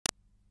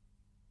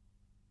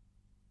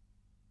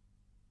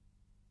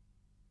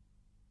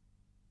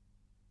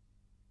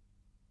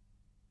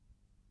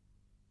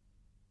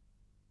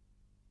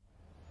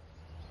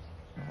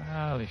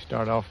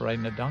started off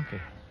riding a donkey.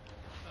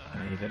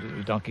 He had a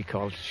little donkey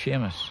called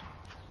Seamus.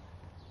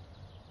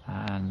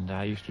 And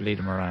I used to lead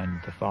him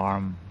around the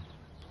farm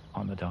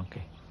on the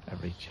donkey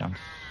every time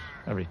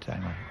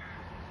I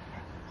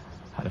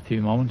had a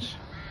few moments.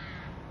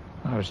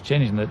 I was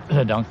changing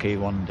the donkey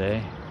one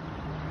day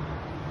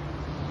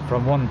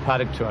from one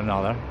paddock to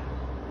another,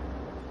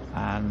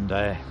 and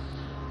I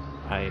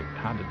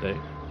handed the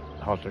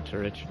halter to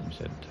Richard and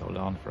said, hold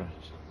on for it,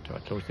 till I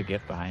closed the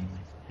gate behind me.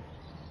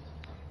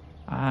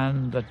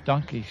 And the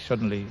donkey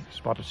suddenly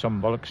spotted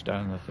some bullocks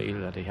down the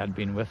field that he had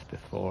been with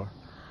before.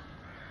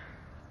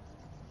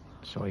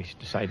 So he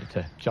decided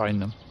to join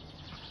them.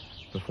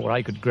 Before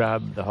I could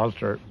grab the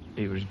halter,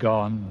 he was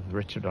gone with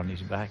Richard on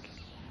his back.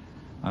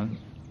 And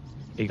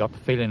he got the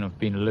feeling of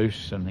being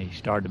loose, and he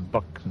started to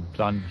buck and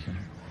plunge and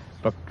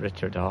bucked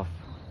Richard off.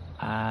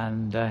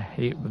 And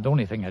the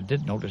only thing I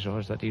did notice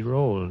was that he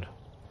rolled.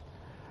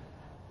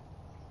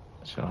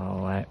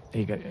 So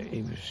he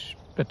was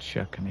a bit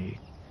shook, and he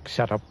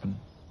sat up and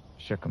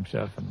shook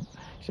himself and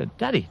he said,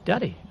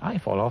 Daddy, I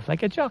fall off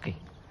like a jockey.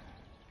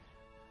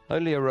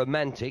 Only a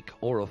romantic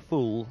or a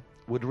fool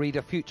would read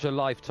a future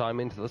lifetime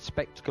into the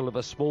spectacle of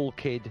a small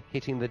kid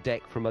hitting the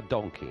deck from a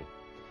donkey.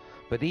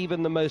 But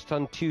even the most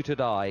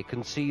untutored eye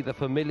can see the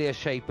familiar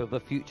shape of the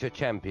future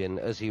champion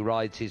as he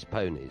rides his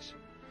ponies.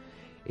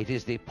 It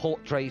is the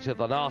portrait of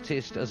an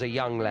artist as a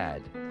young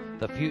lad,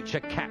 the future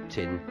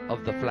captain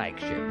of the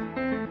flagship.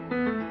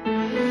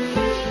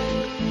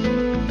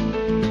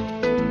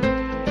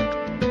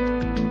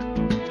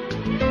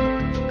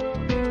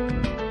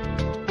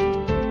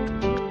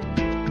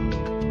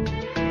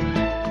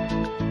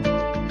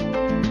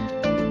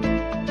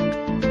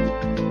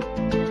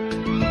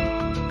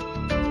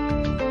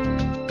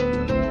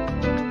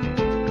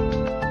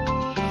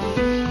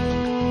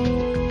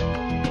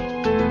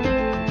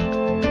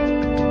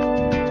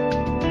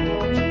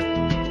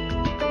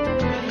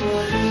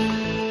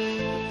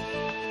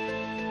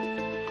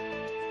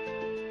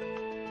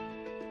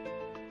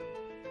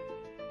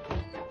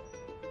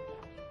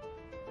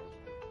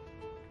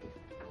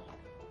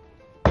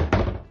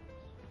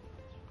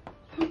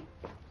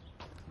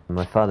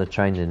 My father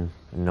trained in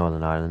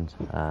Northern Ireland,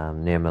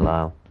 near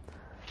Malal,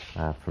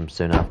 from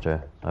soon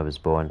after I was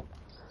born,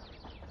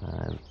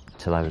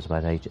 till I was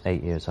about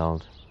eight years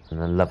old.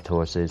 And I loved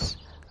horses,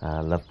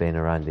 loved being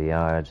around the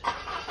yard,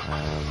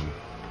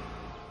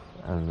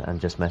 and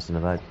just messing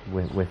about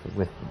with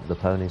the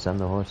ponies and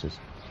the horses.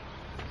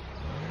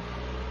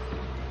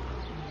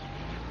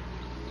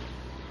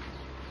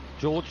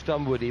 George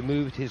Dunwoody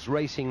moved his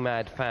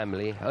racing-mad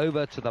family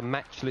over to the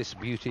matchless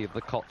beauty of the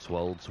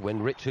Cotswolds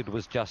when Richard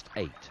was just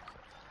 8.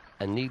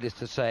 And needless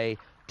to say,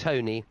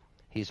 Tony,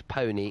 his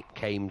pony,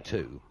 came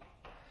too.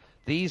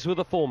 These were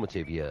the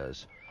formative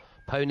years.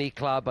 Pony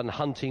club and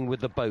hunting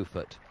with the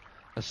Beaufort.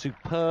 A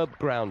superb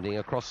grounding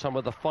across some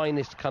of the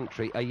finest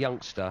country a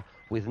youngster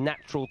with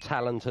natural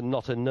talent and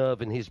not a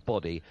nerve in his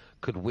body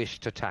could wish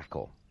to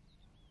tackle.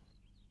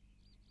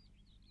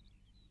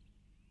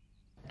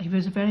 He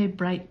was a very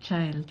bright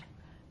child.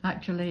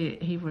 Actually,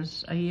 he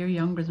was a year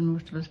younger than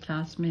most of his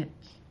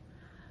classmates,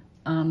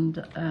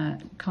 and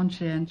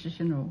conscientious,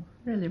 you know,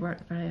 really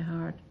worked very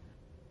hard.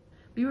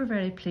 We were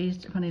very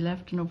pleased when he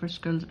left and over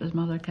school that his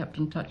mother kept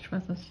in touch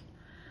with us,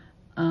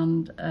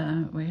 and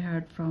we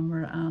heard from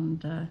her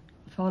and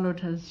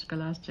followed his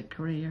scholastic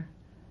career,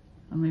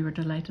 and we were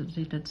delighted that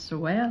he did so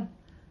well.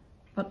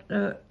 But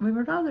we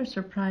were rather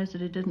surprised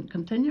that he didn't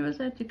continue his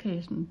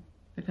education,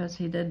 because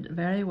he did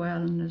very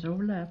well in his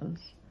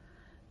O-levels.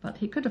 But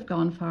he could have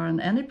gone far in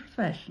any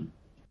profession.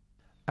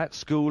 At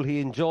school he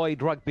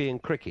enjoyed rugby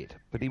and cricket,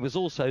 but he was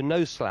also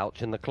no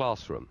slouch in the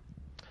classroom.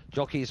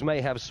 Jockeys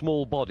may have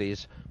small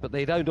bodies, but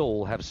they don't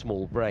all have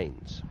small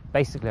brains.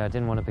 Basically, I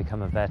didn't want to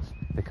become a vet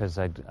because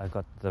I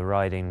got the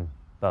riding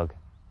bug,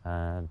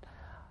 and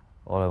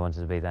all I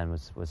wanted to be then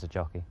was a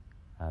jockey.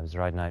 I was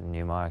riding out in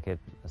Newmarket,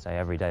 I say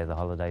every day of the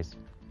holidays,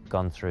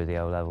 gone through the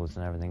O-levels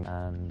and everything,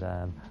 and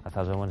I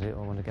felt I wanted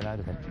to get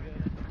out of it.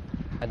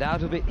 And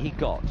out of it he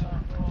got.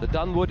 The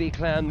Dunwoody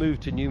clan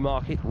moved to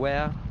Newmarket,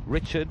 where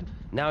Richard,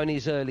 now in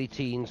his early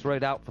teens,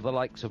 rode out for the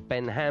likes of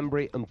Ben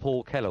Hambry and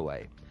Paul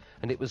Kellaway.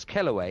 And it was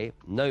Kellaway,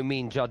 no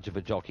mean judge of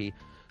a jockey,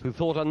 who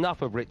thought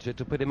enough of Richard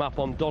to put him up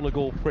on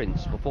Donegal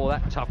Prince before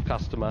that tough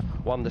customer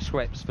won the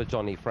Schweppes for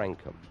Johnny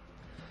Frankham.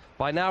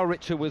 By now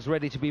Richard was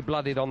ready to be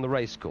blooded on the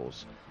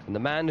racecourse, and the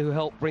man who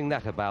helped bring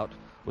that about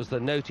was the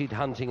noted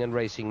hunting and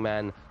racing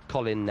man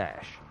Colin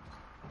Nash.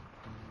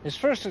 His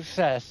first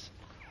success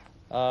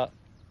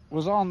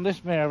was on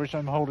this mare which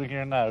I'm holding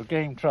here now,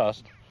 Game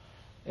Trust,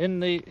 in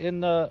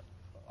the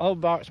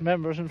Old Berks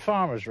Members and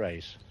Farmers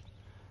race,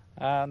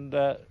 and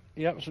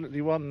he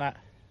absolutely won that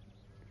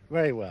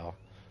very well.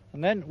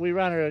 And then we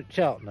ran her at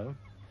Cheltenham,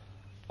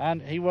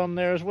 and he won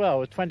there as well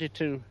with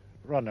 22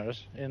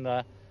 runners in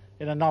a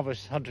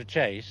novice hunter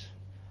chase.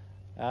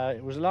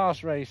 It was the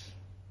last race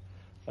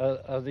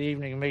of the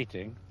evening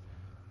meeting,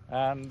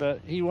 and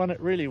he won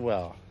it really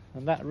well,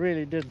 and that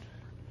really did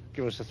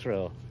give us a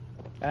thrill.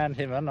 And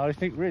him, and I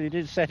think really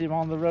did set him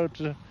on the road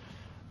to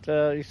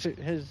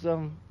his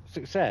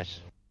success?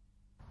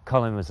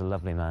 Colin was a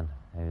lovely man.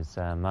 He was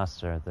a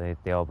master of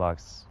the All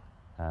Box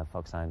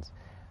Foxhounds.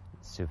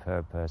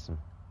 Superb person.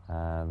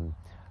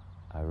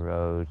 I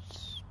rode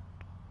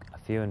a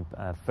few,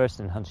 first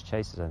in Hunter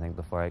Chases, I think,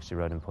 before I actually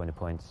rode in Point of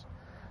Points.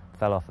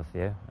 Fell off a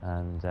few,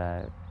 and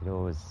he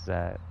always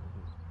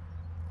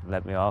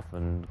let me off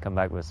and come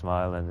back with a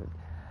smile, and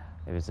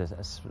it was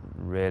a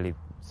really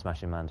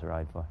smashing man to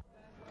ride for.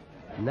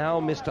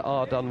 Now Mr.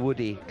 R.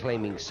 Dunwoody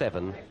claiming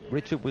 7,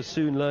 Richard was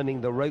soon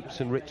learning the ropes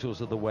and rituals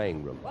of the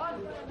weighing room.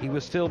 He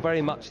was still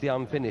very much the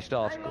unfinished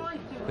article,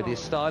 but his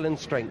style and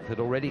strength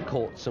had already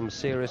caught some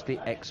seriously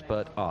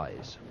expert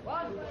eyes.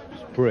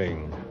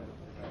 Spring,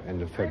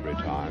 end of February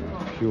time,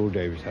 Huel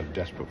Davis had a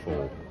desperate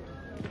fall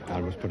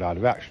and was put out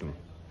of action.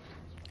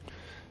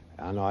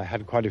 And I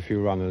had quite a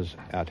few runners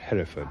at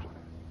Hereford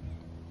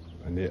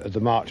at the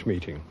March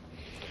meeting.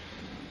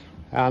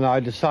 And I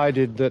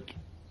decided that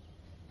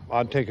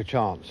I'd take a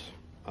chance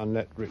and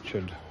let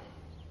Richard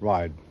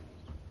ride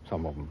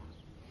some of them.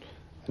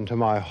 And to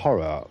my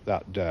horror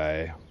that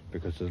day,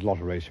 because there's a lot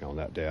of racing on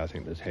that day, I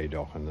think there's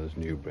Haydock and there's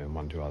Newbury and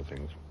 1 or 2 other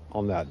things.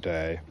 On that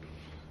day,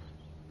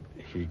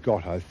 he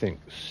got, I think,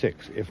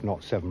 6, if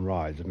not 7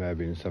 rides. There may have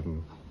been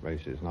 7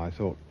 races. And I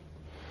thought,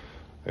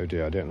 oh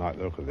dear, I don't like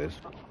the look of this.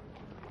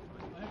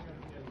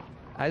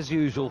 As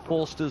usual,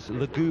 Forster's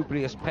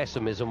lugubrious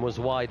pessimism was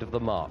wide of the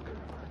mark.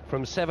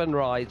 From 7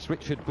 rides,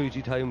 Richard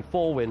booted home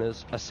 4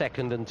 winners, a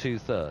second and 2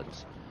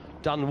 thirds.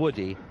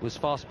 Dunwoody was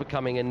fast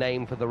becoming a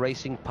name for the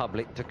racing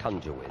public to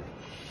conjure with.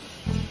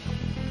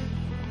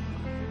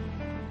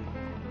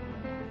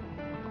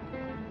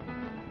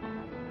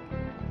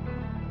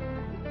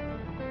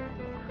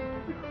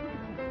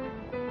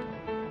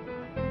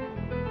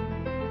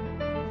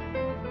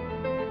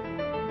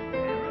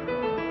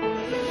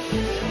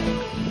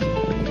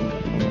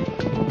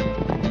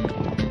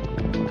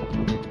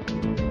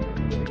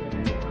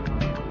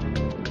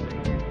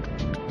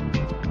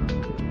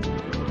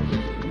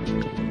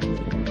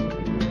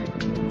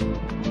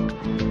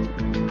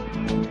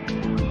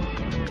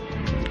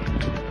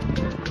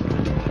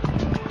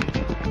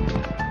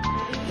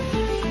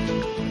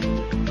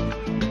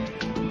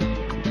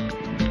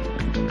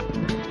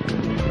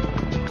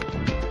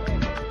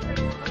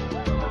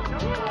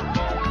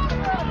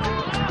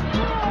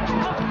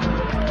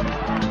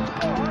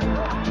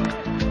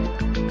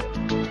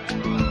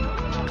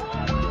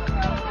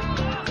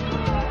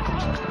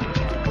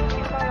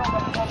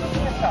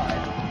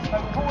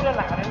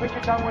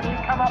 Richard Dunwoody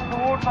come up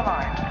towards the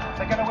line.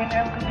 They're going to win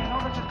El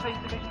Casino. This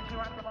is Division 2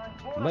 at the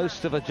line.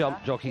 Most of a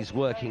jump jockey's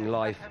working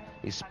life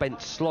is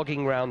spent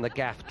slogging round the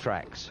gaff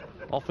tracks,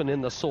 often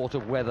in the sort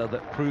of weather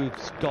that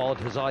proves God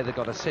has either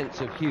got a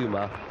sense of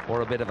humour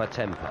or a bit of a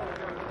temper.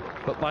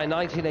 But by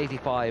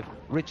 1985,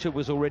 Richard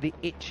was already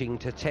itching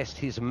to test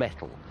his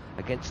mettle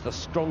against the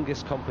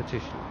strongest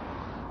competition,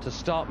 to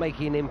start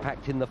making an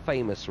impact in the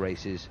famous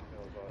races,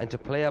 and to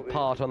play a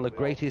part on the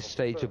greatest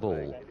stage of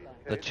all,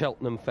 the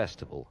Cheltenham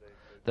Festival,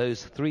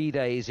 those 3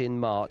 days in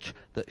March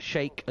that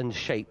shake and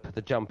shape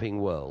the jumping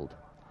world.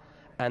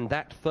 And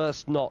that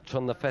first notch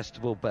on the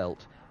festival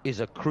belt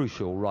is a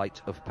crucial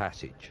rite of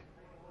passage.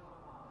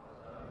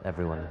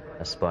 Everyone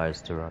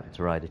aspires to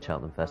ride a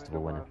Cheltenham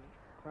Festival winner,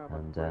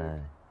 and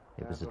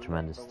it was a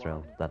tremendous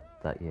thrill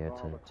that year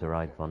to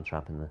ride Von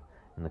Trapp in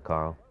the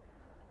Coral.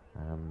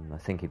 I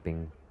think he'd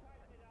been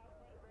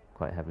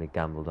quite heavily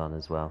gambled on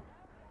as well,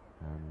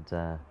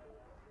 and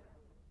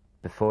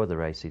before the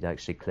race he'd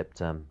actually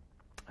clipped a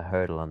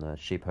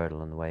sheep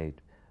hurdle on the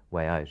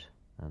way out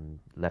and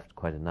left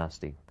quite a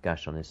nasty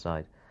gash on his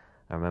side.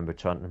 I remember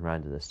trotting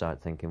around at the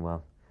start thinking,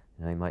 well,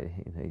 you know,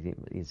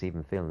 he's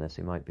even feeling this,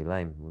 he might be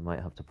lame, we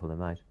might have to pull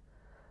him out.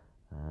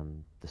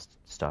 The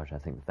starter, I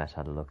think the vet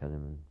had a look at him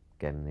and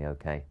gave him the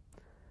okay.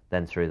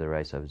 Then through the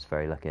race I was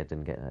very lucky I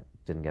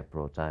didn't get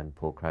brought down.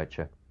 Paul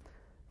Croucher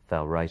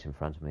fell right in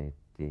front of me,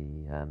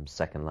 the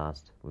second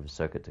last with a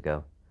circuit to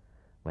go.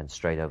 Went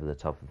straight over the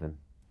top of him.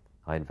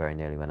 I very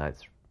nearly went out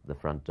the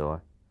front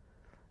door.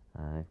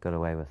 Got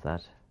away with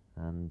that,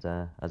 and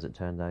as it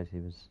turned out,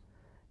 he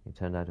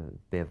turned out to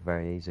be a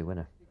very easy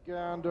winner.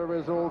 Gander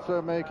is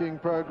also making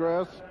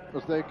progress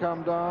as they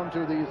come down to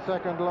the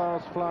second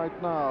last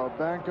flight now.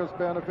 Banker's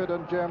Benefit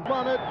and Gem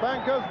won it.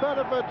 Banker's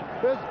Benefit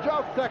is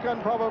just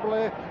second,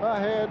 probably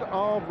ahead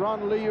of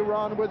Run Lee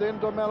Run with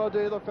Into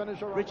Melody, the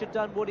finisher. Richard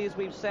Dunwoody, as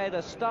we've said,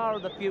 a star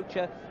of the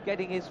future,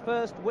 getting his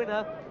first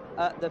winner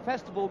at the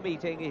festival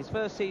meeting, his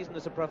first season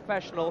as a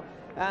professional,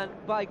 and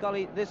by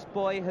golly, this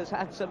boy has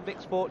had some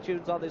mixed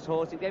fortunes on this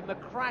horse. He gave him a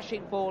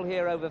crashing fall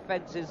here over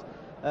fences,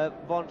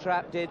 Von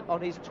Trapp did, on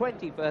his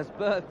 21st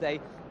birthday,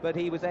 but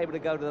he was able to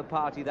go to the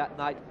party that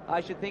night. I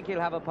should think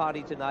he'll have a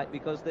party tonight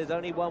because there's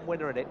only one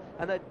winner in it,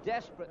 and a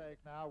desperate...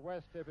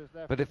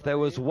 But if there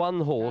was one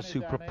horse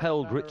who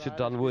propelled Richard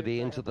Dunwoody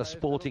into the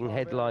sporting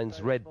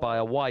headlines read by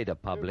a wider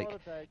public,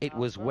 it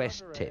was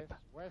West Tip.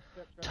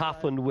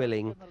 Tough and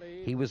willing,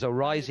 he was a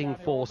rising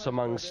force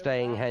among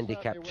staying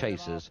handicap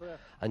chasers,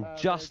 and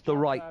just the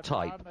right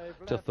type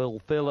to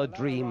fulfill a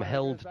dream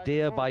held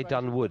dear by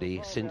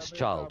Dunwoody since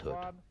childhood.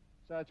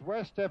 So it's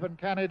West Tip and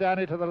Canny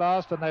Danny to the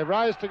last, and they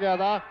rise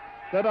together.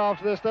 Then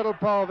after this, little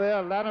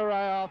Polvere,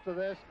 Lanneray after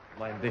this.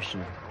 My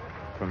ambition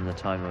from the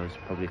time I was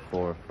probably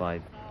 4 or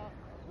 5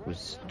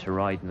 was to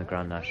ride in the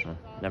Grand National,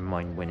 never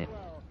mind win it.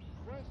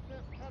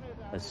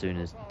 As soon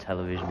as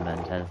television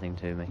meant anything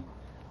to me,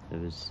 it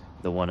was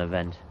the one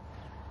event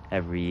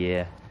every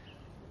year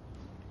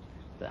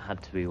that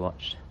had to be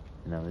watched.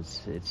 You know,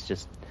 it's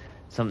just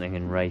something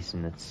in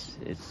racing.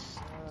 It's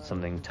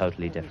something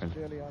totally different.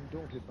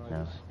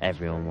 Now,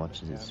 everyone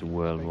watches. It's a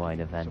worldwide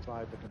event.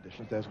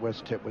 There's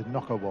West Tip with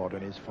Knockerwad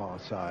on his far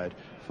side,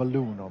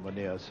 Falloon on the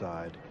near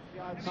side.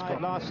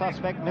 Last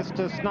suspect,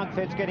 Mr.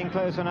 Snugfit's getting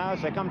closer now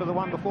as they come to the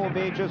one before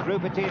Beaches.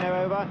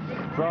 Rupertino over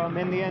from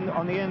in the end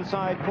on the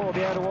inside.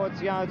 Corbier towards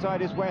the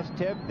outside is West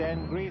Tip.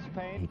 Then Grease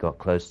Paint. He got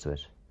close to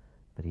it,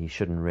 but he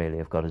shouldn't really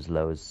have got as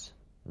low as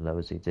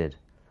he did.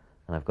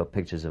 And I've got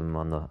pictures of him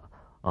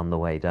on the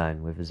way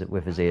down with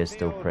his ears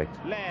still pricked.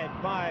 Led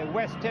by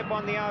West Tip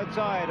on the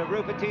outside of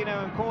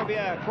Rupertino and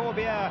Corbier.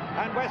 Corbier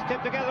and West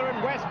Tip together,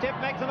 and West Tip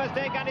makes a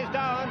mistake and is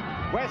down.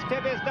 West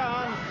Tip is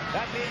down.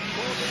 That means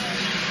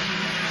Corbier.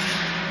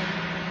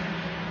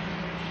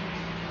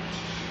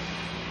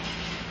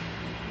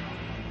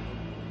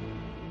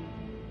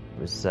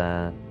 It was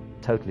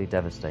totally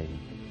devastating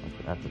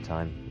at the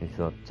time. You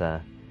thought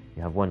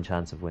you have one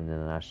chance of winning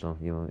the National,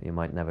 you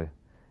might never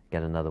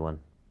get another one.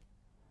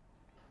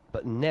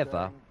 But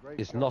never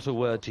is not a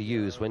word to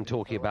use when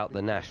talking about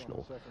the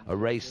National, a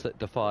race that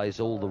defies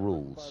all the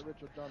rules.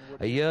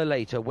 A year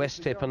later,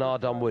 West Tip and R.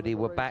 Dunwoody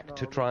were back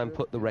to try and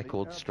put the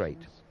record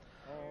straight.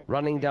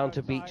 Running down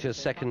to Beecher's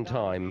second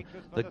time,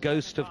 the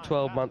ghost of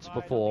 12 months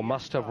before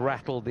must have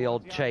rattled the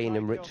odd chain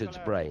in Richard's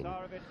brain.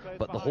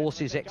 But the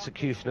horse's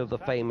execution of the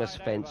famous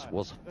fence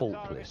was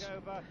faultless.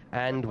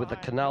 And with the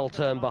canal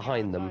turn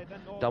behind them,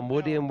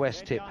 Dunwoody and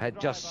West Tip had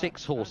just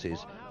 6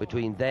 horses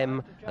between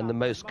them and the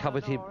most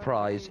coveted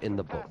prize in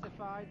the book.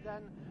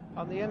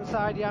 On the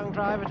inside, Young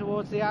Driver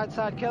towards the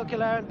outside,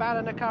 Kilkilare and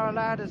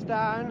Ballinacurralad is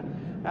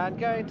down and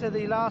going to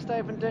the last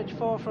open ditch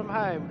 4 from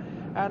home.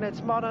 And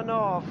it's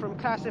Mononor from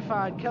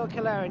Classified,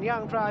 Kilkilare and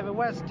Young Driver,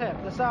 West Tip,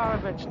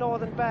 Lazarevic,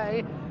 Northern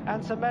Bay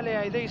and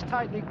Sommelier. These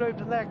tightly grouped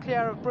and they're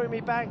clear of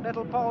Broomy Bank,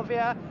 Little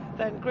Polvere,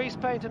 then Grease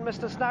Paint and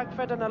Mr.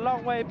 Snugfit, and a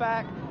long way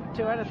back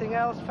to anything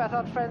else.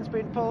 Fethard Friend's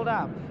been pulled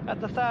up. At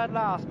the third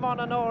last,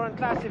 Mononor and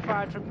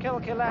Classified from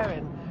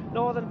Kilkilare,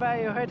 Northern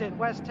Bay who hit it,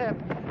 West Tip,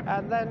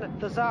 and then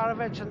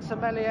Lazarevic and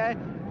Sommelier.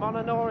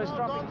 Mononor is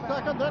dropping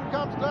second, then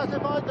comes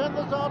Classified, then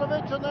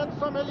Lazarevic, and then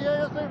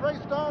Sommelier as they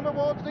race down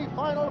towards the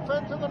final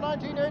fence in the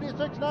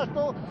 1986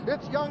 National.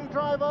 It's Young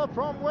Driver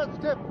from West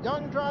Tip.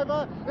 Young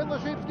Driver in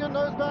the sheepskin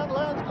noseband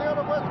lands clear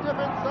of West Tip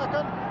in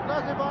second.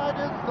 Classified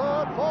is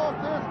third, fourth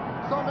is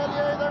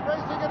Sommelier. They're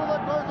racing into the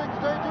closing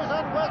stages,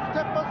 and West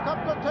Tip has come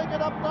to take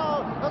it up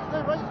now as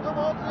they race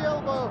towards the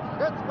elbow.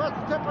 It's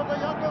West Tip and the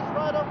youngest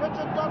rider,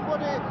 Richard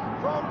Dunwoody,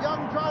 from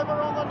Young Driver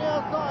on the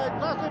near side.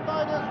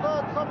 Classified is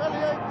third,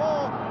 Sommelier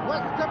 4.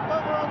 West Tip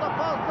over on the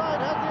far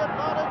side has the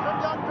advantage from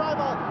Young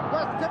Driver.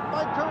 West Tip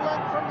by 2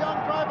 lengths from Young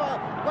Driver.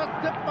 West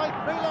Tip by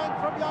 3 lengths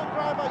from Young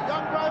Driver.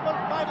 Young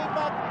Driver's fighting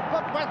back,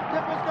 but West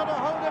Tip is going to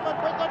hold him and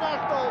win the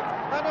National.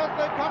 And as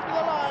they come to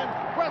the line,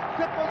 West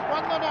Tip has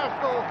won the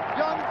National.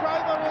 Young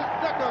Driver is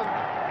second.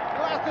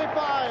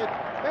 Classified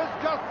is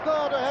just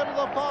third ahead of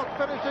the fast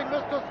finishing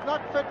Mr.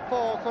 Snugfit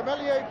 4,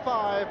 Sommelier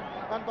 5,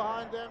 and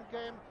behind them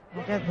came...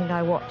 I don't think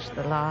I watched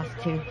the last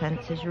 2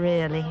 fences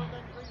really.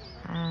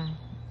 I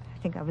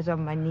think I was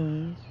on my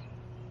knees.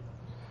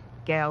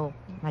 Gail,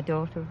 my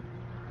daughter,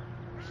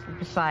 was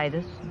beside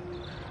us.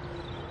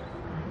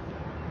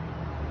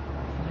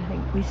 I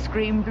think we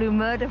screamed blue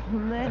murder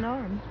from then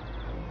on.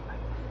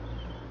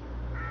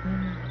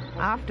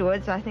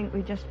 Afterwards, I think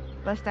we just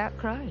burst out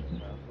crying.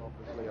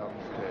 Obviously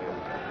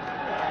unscathed.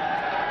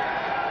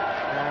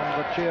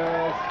 And the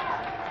cheers.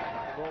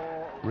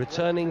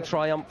 Returning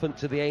triumphant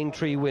to the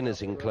Aintree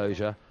winners'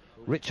 enclosure,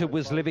 Richard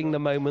was living the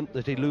moment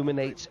that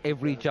illuminates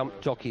every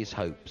jump jockey's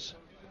hopes.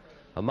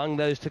 Among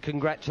those to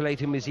congratulate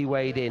him as he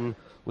weighed in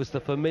was the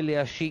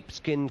familiar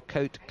sheepskin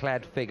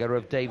coat-clad figure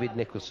of David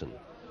Nicholson,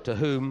 to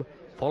whom,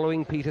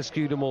 following Peter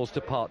Scudamore's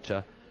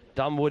departure,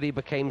 Dunwoody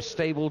became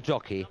stable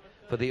jockey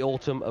for the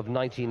autumn of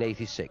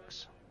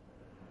 1986.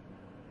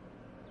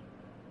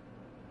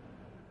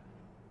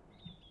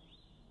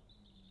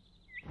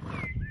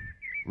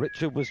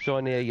 Richard was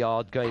joining a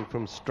yard going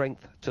from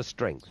strength to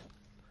strength.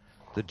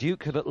 The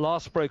Duke had at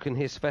last broken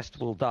his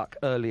festival duck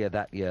earlier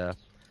that year,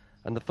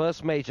 and the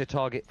first major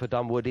target for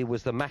Dunwoody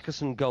was the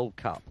Cheltenham Gold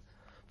Cup,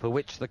 for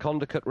which the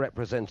Conduct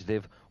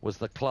representative was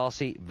the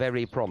classy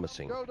Very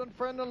Promising. Golden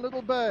Friend and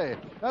Little Bay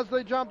as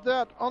they jumped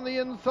out on the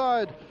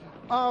inside.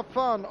 Our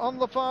Fun on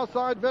the far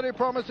side, Very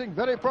Promising,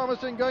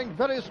 going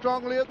very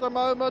strongly at the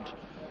moment.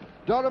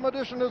 Durham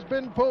Edition has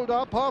been pulled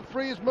up. Half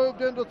Free's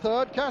moved into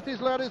third.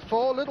 Cathy's Lad is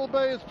 4. Little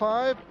Bay is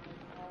 5.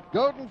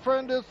 Golden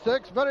Friend is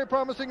 6. Very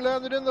Promising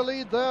landed in the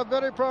lead there.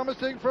 Very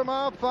Promising from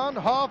Our Fun.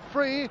 Half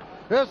Free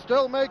is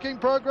still making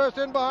progress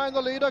in behind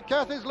the leader.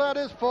 Cathy's Lad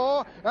is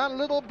 4, and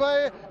Little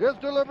Bay is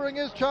delivering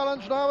his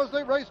challenge now as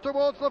they race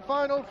towards the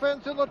final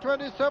fence in the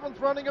 27th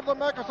running of the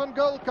Mackerson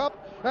Gold Cup,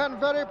 and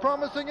Very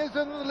Promising is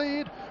in the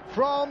lead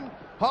from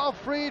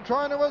Half Free,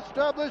 trying to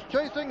establish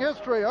chasing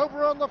history.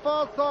 Over on the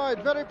far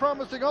side, Very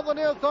Promising. On the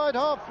near side,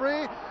 Half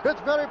Free.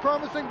 It's Very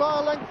Promising by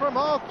a length from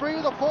Half Free.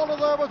 The faller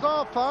there was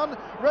Our Fun.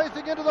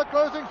 Racing into the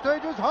closing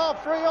stages.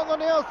 Half Free on the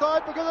near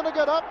side, beginning to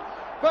get up.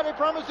 Very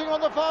Promising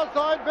on the far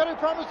side. Very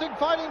Promising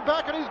fighting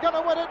back, and he's going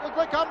to win it as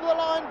they come to the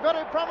line.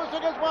 Very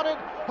Promising has won it.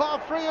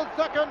 Half Free is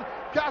second.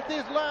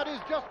 Cathy's Lad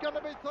is just going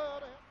to be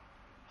third.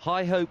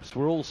 High hopes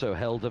were also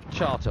held of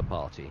Charter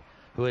Party,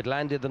 who had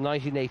landed the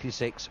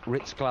 1986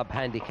 Ritz Club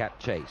Handicap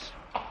Chase.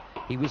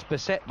 He was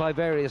beset by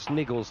various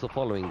niggles the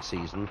following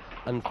season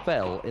and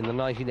fell in the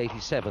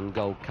 1987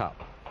 Gold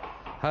Cup.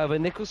 However,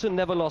 Nicholson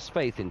never lost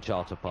faith in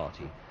Charter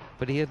Party,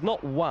 but he had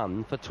not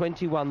won for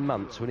 21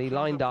 months when he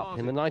lined up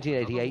in the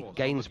 1988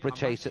 Gainsborough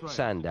Chase at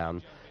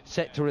Sandown,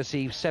 set to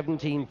receive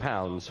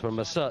 £17 from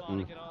a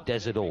certain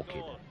Desert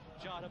Orchid.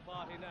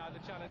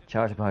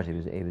 Charter Party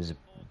was a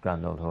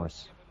grand old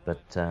horse,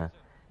 but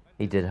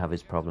he did have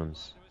his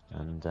problems.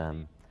 And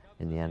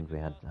in the end we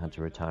had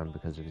to retire him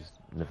because of his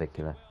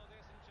navicular.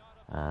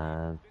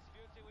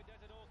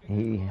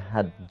 He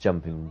had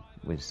jumping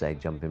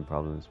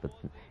problems, but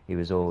he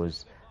was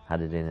always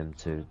had it in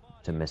him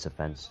to miss a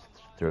fence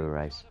through a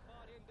race.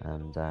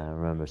 And I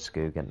remember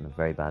Scoo getting a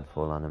very bad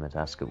fall on him at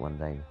Ascot one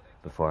day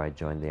before I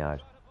joined the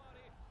art.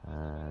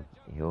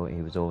 He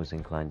was always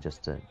inclined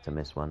just to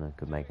miss one and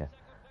could make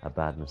a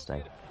bad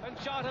mistake. And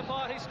Charter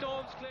Party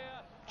storms clear.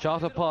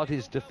 Charter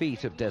Party's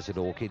defeat of Desert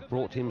Orchid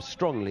brought him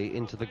strongly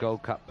into the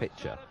Gold Cup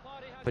picture,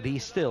 but he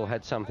still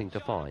had something to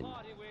find.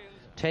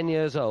 10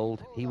 years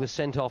old, he was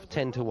sent off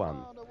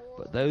 10-1,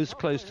 but those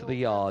close to the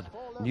yard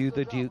knew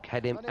the Duke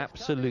had him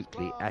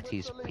absolutely at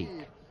his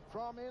peak.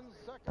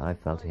 I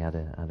felt he had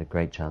a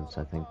great chance.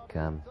 I think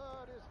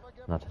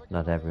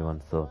not everyone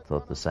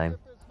thought the same.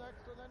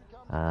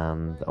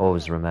 I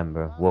always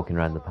remember walking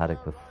around the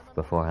paddock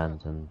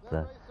beforehand, and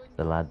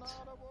the lads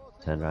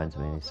turned around to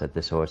me and he said,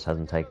 "This horse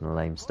hasn't taken a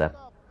lame step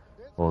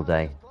all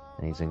day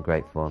and he's in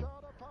great form."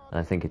 And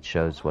I think it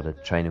shows what a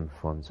training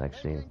performance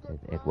actually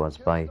it was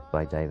by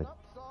David.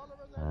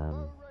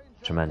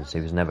 Tremendous.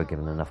 He was never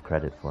given enough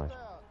credit for it,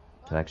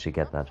 to actually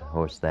get that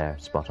horse there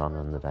spot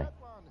on the day.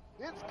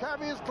 It's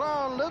Cabby's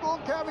Clown, Little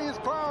Cabby's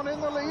Clown in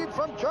the lead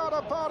from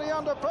Charter Party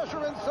under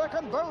pressure in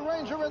second, Bow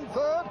Ranger in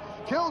third,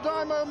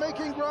 Kildimo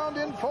making ground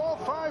in fourth,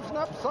 5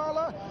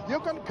 Snapsala. You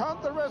can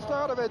count the rest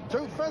out of it.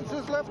 2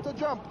 fences left to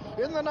jump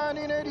in the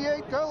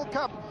 1988 Gold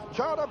Cup.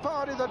 Charter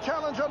Party, the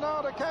challenger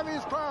now to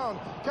Cabby's Clown.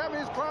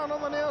 Cabby's Clown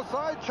on the near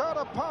side,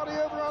 Charter Party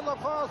over on the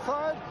far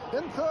side.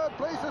 In third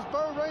place is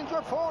Bow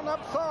Ranger, 4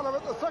 Napsala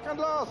at the second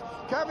last.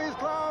 Cabby's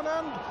Clown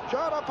and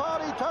Charter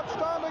Party touched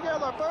down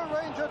together. Bow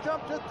Ranger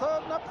jumped in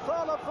third,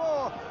 Napsala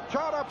 4.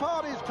 Charter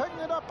Party's taking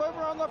it up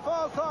over on the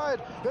far side.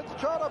 It's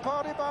Charter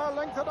Party by a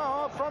length and a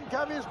half from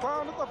Cabby's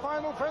Clown at the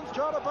final fence.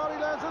 Charter Party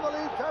lands in the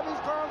lead. Cabby's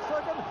Clown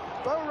second.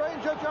 Bow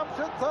Ranger jumps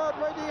in third,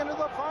 wading into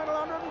the final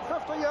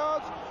 150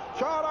 yards.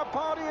 Charter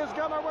Party is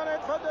going to win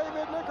it for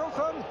David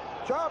Nicholson.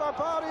 Charter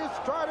Party is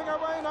striding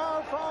away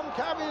now from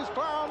Cabby's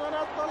Clown, and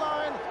at the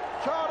line,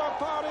 Charter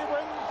Party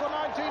wins the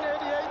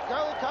 1988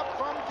 Gold Cup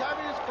from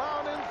Cabby's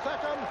Clown in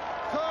second.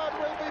 Third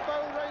will be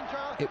Bow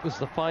Ranger. It was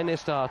the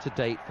finest hour to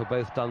date for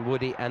both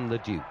Dunwoody and the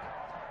Duke.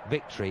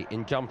 Victory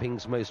in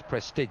jumping's most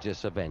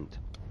prestigious event.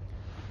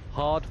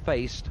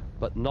 Hard-faced,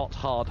 but not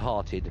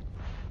hard-hearted,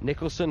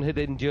 Nicholson had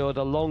endured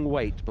a long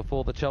wait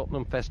before the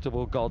Cheltenham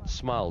Festival gods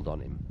smiled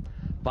on him.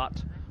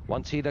 But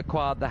once he'd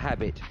acquired the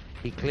habit,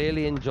 he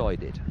clearly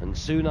enjoyed it and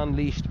soon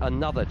unleashed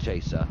another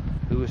chaser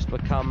who was to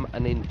become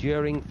an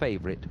enduring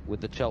favourite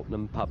with the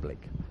Cheltenham public.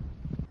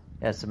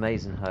 Yeah, it's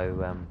amazing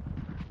how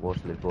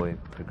Waterloo Boy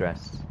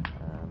progressed.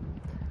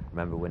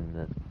 Remember winning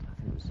I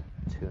think it was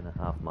a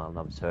 2.5 mile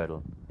novice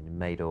hurdle in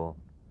Maydor.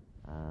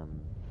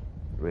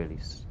 Really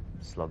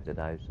slugged it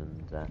out,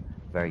 and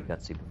very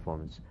gutsy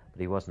performance.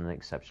 But he wasn't an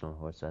exceptional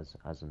horse as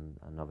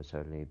a novice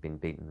hurdle. He'd been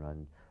beaten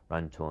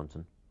round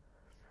Taunton.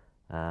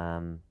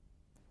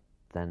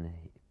 Then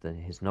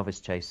his novice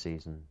chase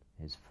season,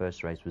 his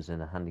first race was in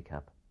a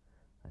handicap.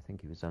 I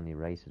think he was only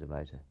rated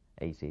about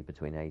 80,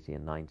 between 80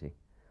 and 90,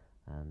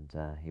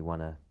 and he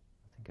won I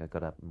think I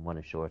got up and won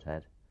a short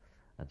head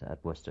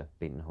at Worcester,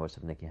 beating a horse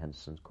of Nicky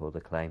Henderson's called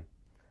Acclaim.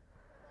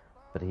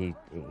 But he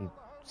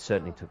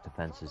certainly took the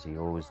fences. He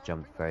always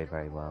jumped very,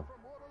 very well,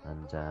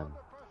 and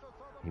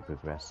he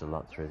progressed a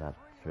lot through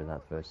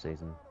that first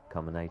season,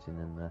 culminating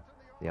in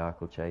the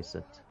Arkle Chase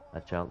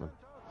at Cheltenham.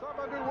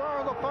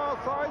 On the far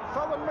side,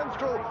 Southern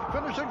Minstrel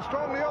finishing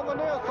strongly on the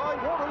near side.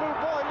 Waterloo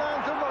Boy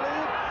lands in the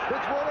lead.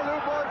 It's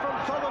Waterloo Boy from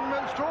Southern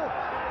Minstrel.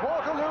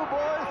 Waterloo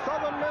Boy,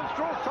 Southern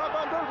Minstrel,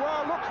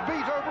 Sabandurois looks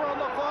beat over on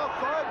the far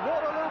side.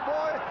 Waterloo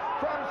Boy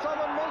from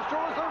Southern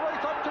Minstrel as they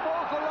race up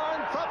towards the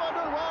line.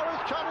 Sabandurois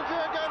is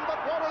challenging again, but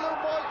Waterloo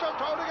Boy's just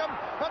holding him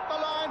at the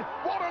line.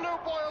 Waterloo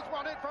Boy has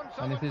won it from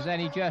Southern. And if there's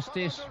any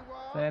justice,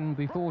 then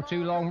before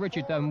too long,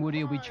 Richard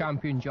Dunwoody will be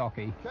champion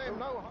jockey.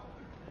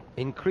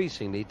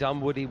 Increasingly,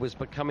 Dunwoody was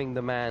becoming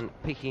the man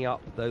picking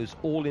up those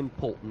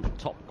all-important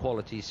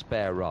top-quality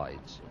spare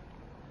rides.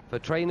 For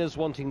trainers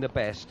wanting the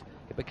best,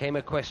 it became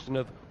a question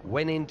of,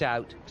 when in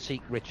doubt,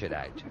 seek Richard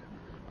out.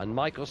 And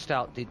Michael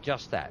Stout did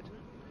just that,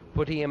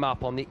 putting him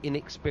up on the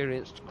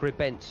inexperienced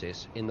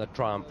Crebensis in the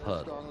Triumph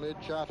hurdle. Strongly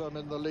Chatham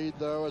in the lead,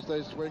 though, as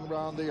they swing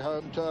round the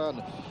home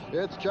turn.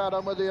 It's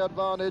Chatham with the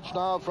advantage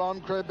now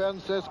from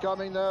Crebensis,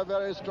 coming there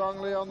very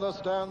strongly on the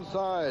stand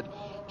side.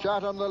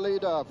 Chatham the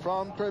leader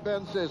from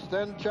Crebensis,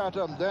 then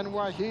Chatham, then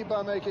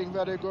Wahiba making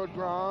very good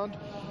ground.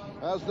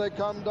 As they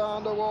come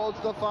down towards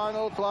the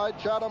final flight,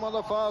 Chatham on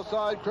the far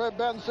side,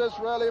 Crebensis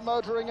really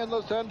motoring in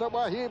the centre,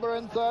 Wahiba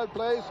in third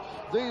place.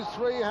 These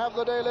three have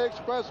the Daily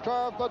Express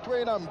Triumph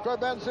between them.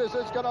 Crebensis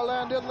is going to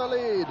land in the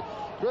lead.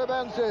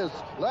 Crebensis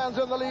lands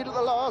in the lead at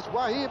the last.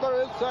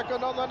 Wahiba is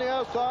second on the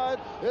near side.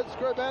 It's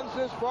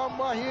Crebensis from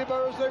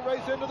Wahiba as they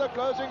race into the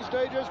closing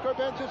stages.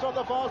 Crebensis on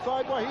the far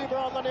side, Wahiba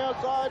on the near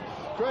side.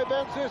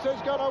 Crebensis is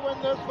going to win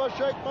this for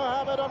Sheikh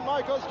Mohammed and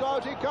Michael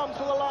Stout. He comes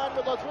to the line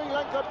with a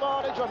 3-length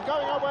advantage and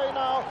going away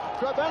now.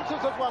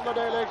 Crebensis has won the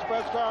Daily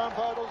Express Triumph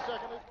hurdle.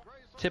 Second is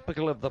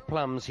Typical of the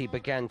plums he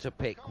began to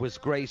pick was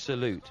Grey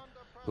Salute,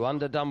 who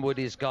under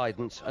Dunwoody's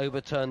guidance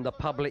overturned the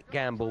public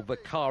gamble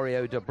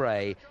Vicario de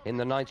Bray in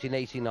the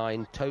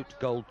 1989 Tote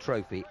Gold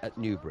Trophy at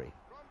Newbury.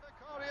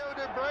 Vicario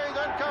de Bray,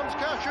 then comes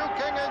Cashew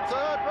King in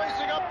third,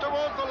 racing up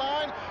towards the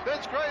line.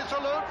 It's Grey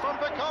Salute from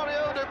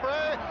Vicario de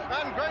Bray,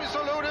 and Grey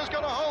Salute is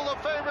going to hold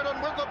the favourite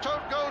and win the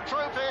Tote Gold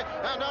Trophy,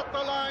 and at the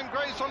line,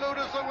 Grey Salute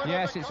is the winner.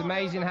 Yes, it's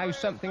amazing how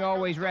something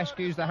always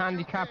rescues the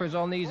handicappers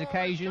on these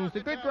occasions.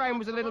 The good ground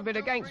was a little bit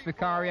against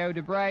Vicario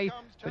de Bray,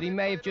 but he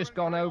may have just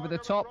gone over the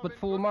top, but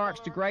full marks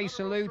to Grey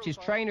Salute, his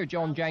trainer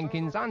John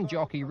Jenkins and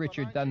jockey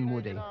Richard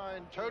Dunwoody.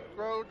 Tote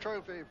Gold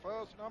Trophy,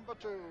 first number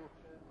 2.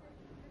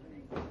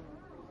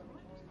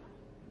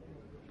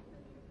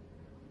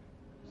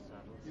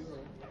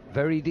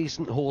 Very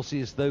decent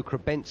horses though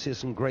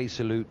Crebensis and Grey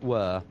Salute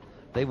were,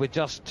 they were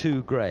just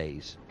 2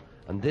 greys,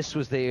 and this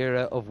was the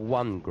era of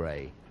one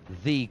grey,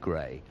 the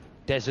grey,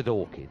 Desert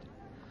Orchid.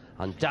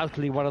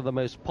 Undoubtedly one of the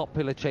most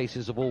popular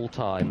chasers of all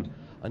time,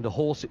 and a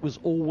horse it was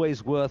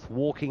always worth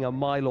walking a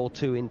mile or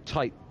two in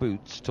tight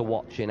boots to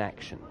watch in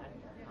action.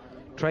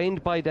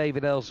 Trained by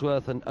David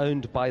Ellsworth and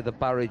owned by the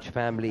Burridge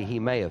family he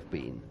may have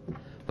been,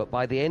 but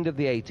by the end of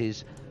the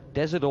 80s,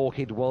 Desert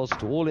Orchid was,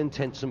 to all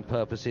intents and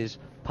purposes,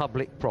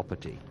 public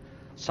property,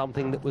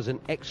 something that was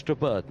an extra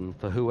burden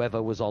for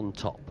whoever was on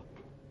top.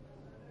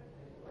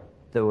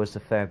 There was a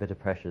fair bit of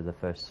pressure the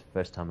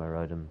first time I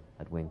rode him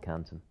at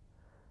Wincanton.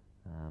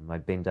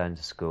 I'd been down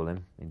to school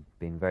him, he'd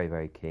been very,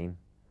 very keen.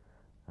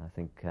 I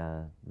think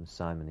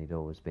Simon, he'd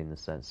always been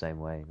the same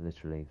way,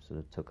 literally sort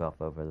of took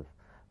off over the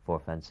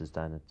 5 fences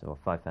down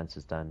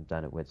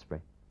at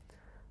Whitesbury.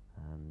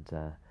 And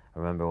I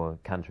remember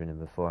cantering him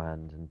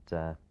beforehand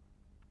and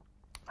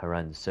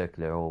around the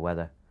circular all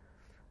weather.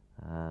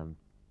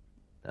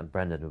 And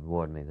Brendan had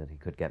warned me that he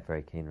could get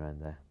very keen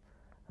around there,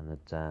 and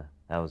that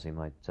Elsie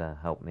might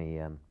help me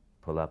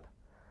pull up.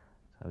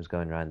 So I was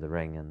going around the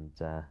ring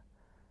and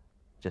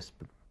just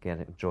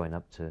drawing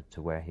up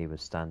to where he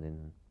was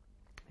standing.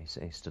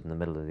 He stood in the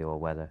middle of the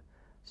all-weather,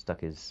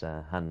 stuck his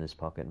hand in his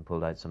pocket and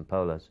pulled out some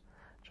polos,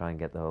 try and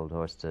get the old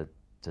horse to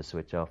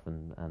switch off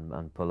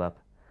and pull up.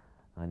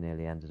 I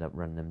nearly ended up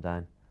running him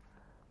down.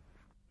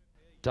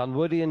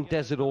 Dunwoody and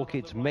Desert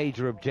Orchid's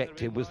major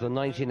objective was the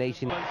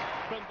 1989.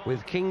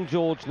 With King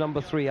George No.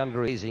 3 under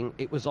raising,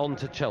 it was on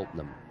to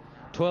Cheltenham.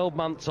 12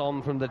 months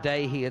on from the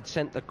day he had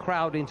sent the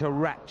crowd into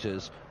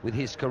raptures with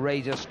his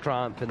courageous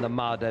triumph in the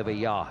mud over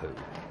Yahoo.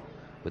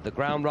 With the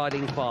ground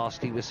riding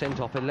fast, he was sent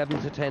off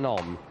 11 to 10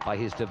 on by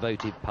his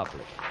devoted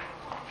public.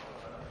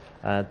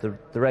 The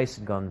race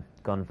had gone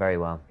very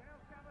well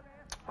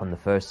on the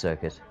first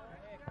circuit.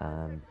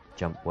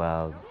 Jumped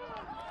well,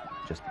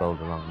 just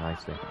bowled along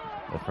nicely.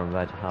 But from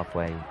about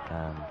halfway,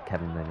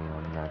 Kevin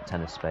Mooney on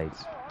Tennis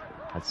Spades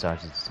had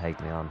started to take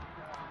me on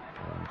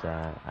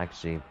and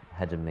actually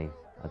headed me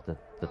at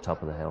the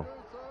top of the hill.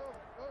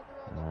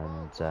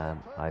 And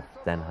I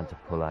then had to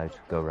pull out,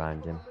 go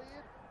round him.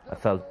 I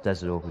felt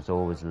Desert Orchid was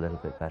always a little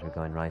bit better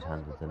going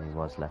right-handed than he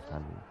was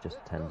left-handed. He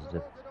just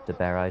tended to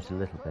bear out a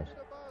little bit.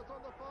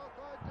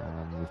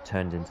 We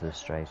turned into the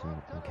straight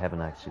and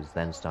Kevin actually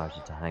then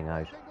started to hang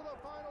out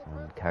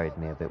and carried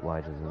me a bit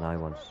wider than I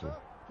wanted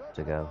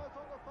to go.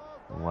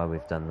 And while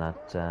we've done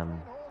that,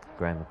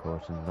 Graham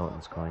McCourt and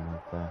Norton's Coin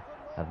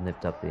have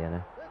nipped up the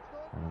inner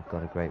and have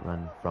got a great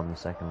run from the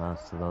second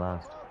last to the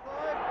last.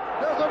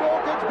 Desert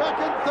Orchid's back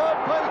in third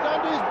place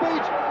and he's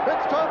beat.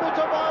 It's Toby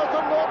Tavares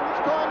and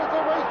Norton's Coin as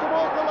they race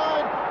towards the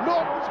line.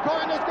 Norton's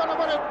Coin is going to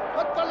win it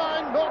at the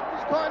line.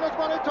 Norton's Coin has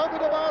won it. Toby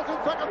Tavares in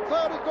second.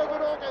 Third is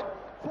Desert Orchid.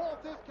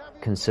 Fourth is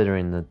Caviar.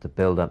 Considering the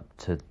build-up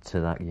to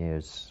that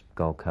year's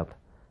Gold Cup,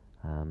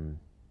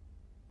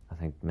 I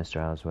think Mr.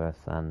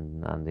 Ellsworth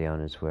and the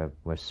owners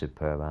were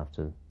superb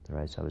after the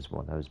race. I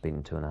was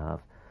beaten 2.5,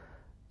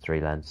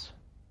 3 lengths,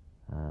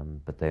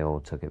 but they all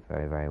took it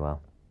very, very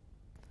well.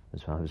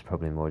 I was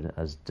probably more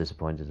as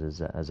disappointed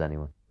as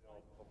anyone.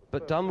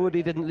 But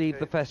Dunwoody didn't leave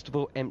the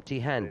festival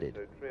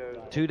empty-handed.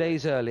 2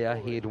 days earlier,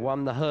 he had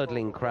won the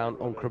hurdling crown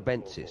on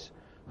Crebensis,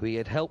 who he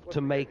had helped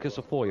to make as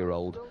a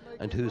 4-year-old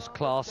and whose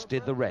class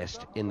did the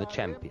rest in the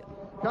Champion.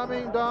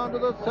 Coming down to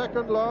the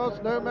second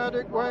last,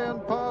 Nomadic Way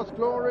and Past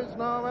Glories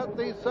now at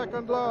the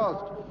second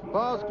last.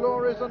 Past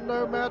Glories and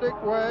Nomadic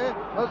Way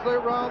as they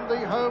round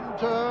the home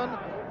turn.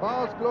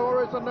 Past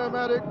Glories and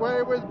Nomadic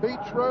Way with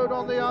Beach Road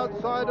on the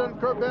outside and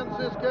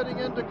Crebensis getting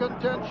into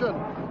contention.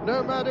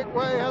 Nomadic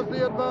Way has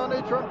the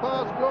advantage from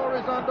Past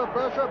Glories under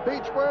pressure.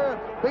 Beach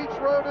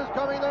Road is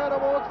coming there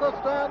towards the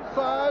stand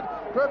side.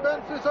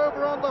 Crebensis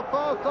over on the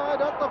far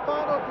side at the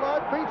final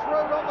flight. Beach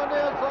Road on the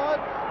near side.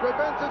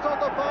 Crebensis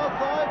on the far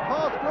side.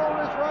 Past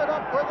Glories right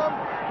up with them.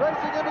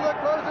 Racing into the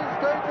closing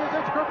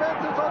stages. It's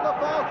Crebensis on the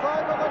far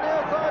side. On the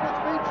near side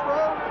it's Beach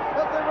Road.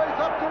 As they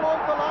race up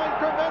towards the line,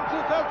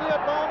 Crebensis has the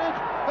advantage.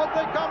 As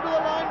they come to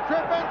the line,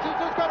 Crebensis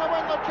is going to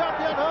win the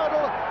champion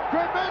hurdle.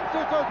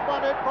 Crebensis has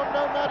won it from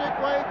Nomadic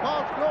Way.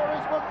 Past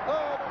Glories was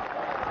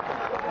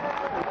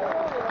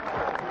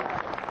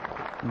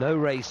third. No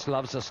race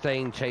loves a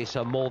staying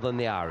chaser more than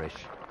the Irish,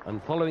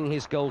 and following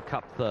his Gold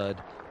Cup third,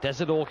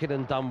 Desert Orchid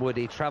and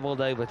Dunwoody travelled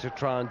over to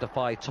try and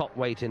defy top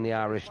weight in the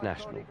Irish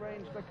National.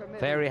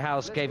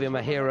 Fairyhouse gave him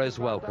a hero's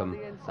welcome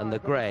and the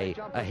Grey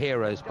a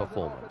hero's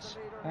performance.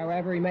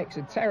 However, he makes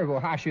a terrible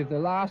hash of the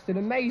last, and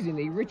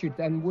amazingly, Richard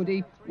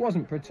Dunwoody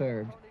wasn't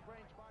perturbed.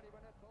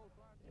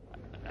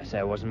 I say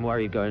I wasn't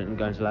worried going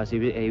to last.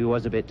 He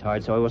was a bit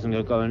tired, so I wasn't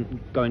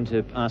going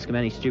to ask him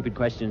any stupid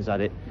questions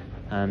at it.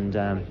 And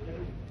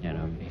you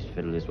know, he's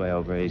fiddled his way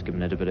over. He's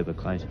given it a bit of a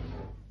clout.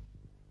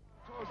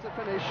 Towards the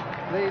finish,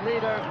 the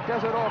leader,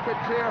 Desert Orchid,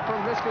 clear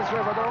from Riskin's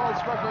River. They're all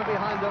struggling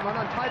behind him. An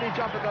untidy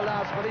jump at the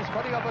last, but he's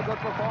putting up a good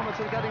performance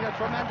and getting a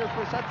tremendous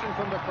reception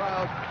from the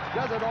crowd.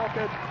 Desert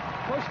Orchid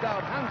pushed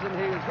out hands and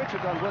heels.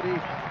 Richard Dunwoody,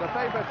 the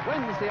favourite,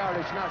 wins the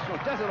Irish National.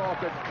 Desert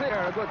Orchid clear,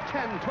 a good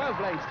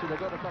 10-12 lengths to the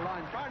good of the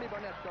line. Barney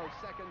Burnett goes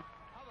second.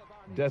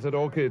 Desert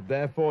Orchid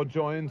therefore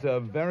joins a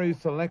very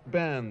select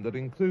band that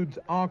includes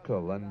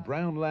Arkle and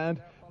Brown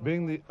Lad,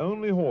 being the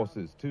only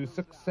horses to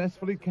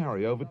successfully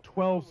carry over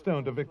 12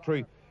 stone to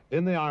victory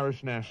in the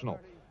Irish National.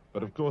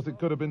 But of course it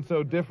could have been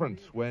so different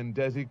when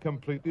Desi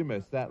completely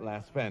missed that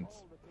last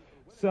fence.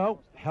 So,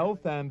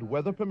 health and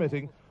weather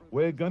permitting,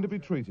 we're going to be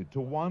treated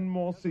to one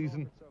more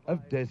season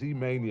of Desi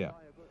Mania.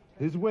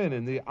 His win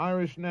in the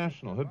Irish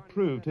National had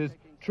proved his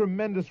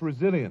tremendous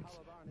resilience,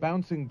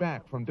 bouncing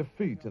back from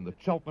defeat in the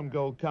Cheltenham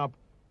Gold Cup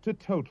to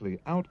totally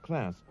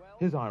outclass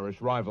his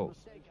Irish rivals.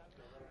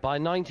 By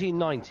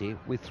 1990,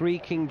 with 3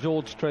 King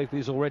George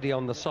trophies already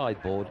on the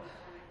sideboard,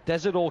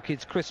 Desert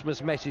Orchid's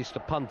Christmas message to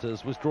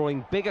punters was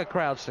drawing bigger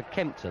crowds to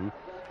Kempton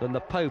than the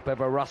Pope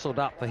ever rustled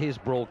up for his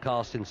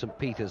broadcast in St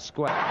Peter's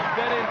Square.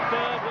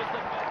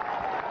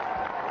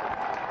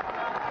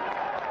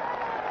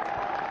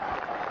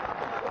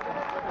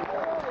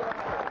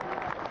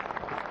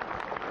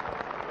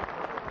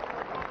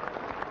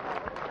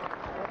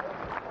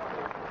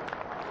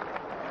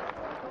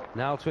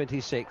 Now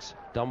 26,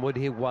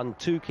 Dunwoody had won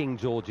 2 King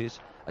Georges,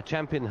 a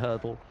Champion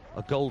Hurdle,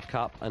 a Gold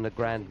Cup and a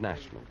Grand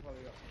National.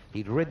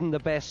 He'd ridden the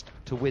best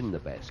to win the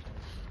best,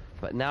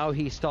 but now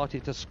he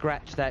started to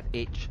scratch that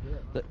itch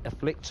that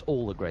afflicts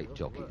all the great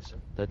jockeys,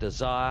 the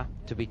desire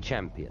to be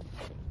champion.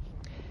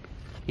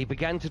 He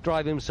began to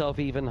drive himself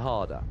even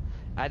harder,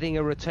 adding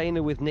a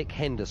retainer with Nick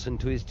Henderson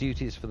to his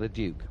duties for the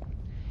Duke.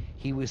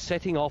 He was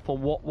setting off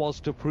on what was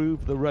to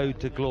prove the road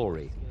to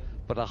glory,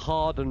 but a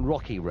hard and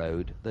rocky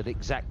road that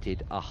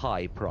exacted a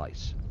high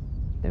price.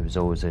 It was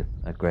always a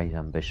great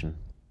ambition.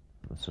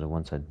 Sort of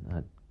once I'd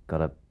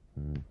got up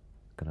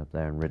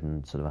there and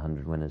ridden sort of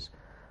 100 winners,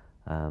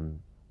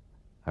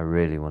 I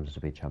really wanted to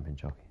be champion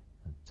jockey.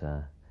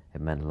 It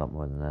meant a lot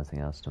more than anything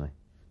else to me.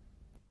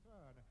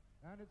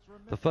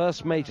 The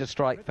first major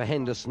strike for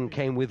Henderson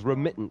came with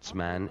Remittance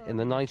Man in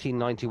the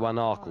 1991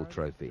 Arkle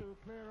Trophy.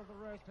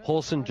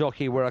 Horse and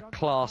jockey were a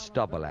class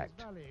double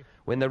act.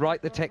 When they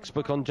write the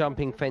textbook on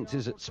jumping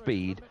fences at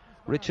speed,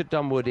 Richard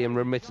Dunwoody and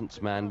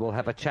Remittance Man will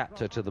have a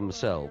chapter to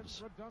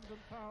themselves.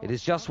 It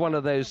is just one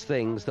of those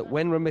things that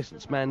when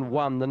Remittance Man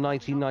won the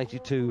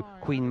 1992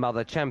 Queen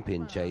Mother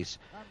Champion Chase,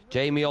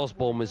 Jamie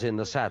Osborne was in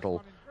the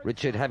saddle,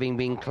 Richard having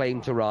been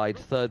claimed to ride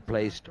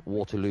third-placed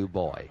Waterloo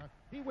Boy.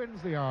 He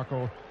wins the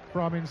Arkle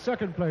from in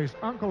second place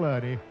Uncle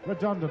Ernie,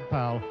 Redundant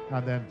Pal,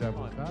 and then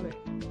Devil's Valley.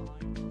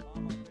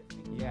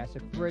 Yeah, it's a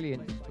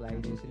brilliant display,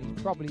 this, and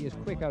he's probably as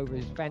quick over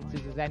his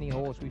fences as any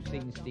horse we've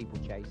seen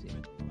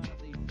steeplechasing.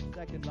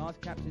 Second last,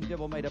 Captain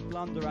Dibble made a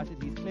blunder at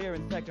it. He's clear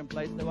in second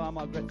place, though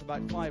Margaret's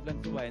about 5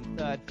 lengths away in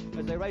third.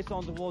 As they race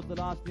on towards the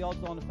last, the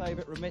odds-on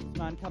favourite, Remittance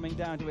Man, coming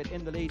down to it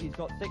in the lead. He's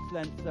got 6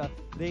 lengths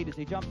lead as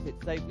he jumps it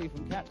safely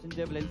from Captain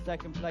Dibble in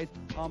second place.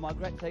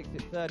 Margaret takes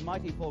it third,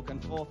 Mighty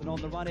Falcon fourth, and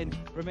on the run-in,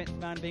 Remittance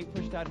Man being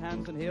pushed out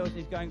hands and heels.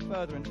 He's going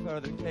further and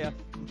further clear.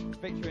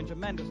 Victory in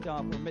tremendous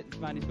style for Remittance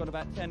Man. He's got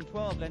about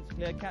 10-12 lengths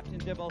clear. Captain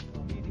Dibble.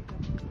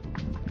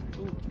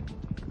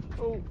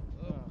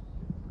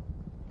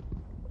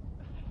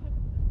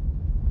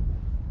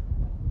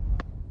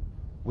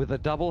 With a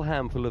double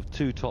handful of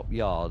 2 top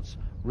yards,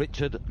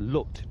 Richard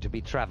looked to be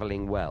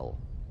travelling well.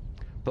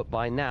 But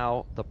by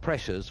now, the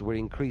pressures were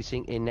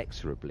increasing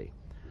inexorably.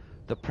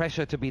 The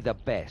pressure to be the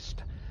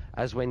best,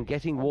 as when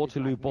getting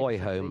Waterloo Boy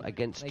home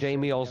against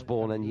Jamie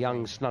Osborne and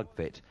young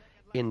Snugfit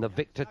in the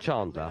Victor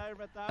Chandler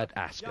at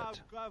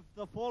Ascot.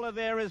 The faller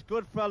there is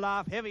good for a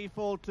laugh. Heavy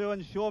fall too,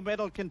 and Sure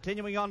Medal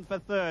continuing on for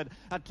third.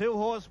 A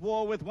 2-horse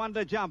war with one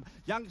to jump.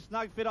 Young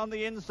Snugfit on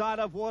the inside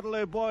of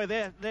Waterloo Boy.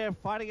 They're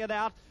fighting it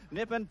out.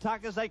 Nip and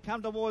tuck as they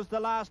come towards the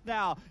last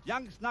now.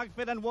 Young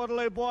Snugfit and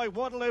Waterloo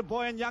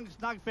Boy and Young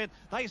Snugfit.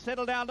 They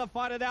settle down to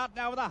fight it out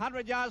now with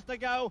 100 yards to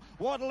go.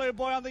 Waterloo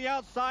Boy on the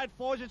outside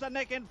forges a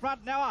neck in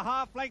front. Now a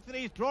half length that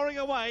he's drawing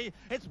away.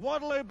 It's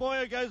Waterloo Boy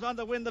who goes on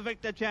to win the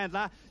Victor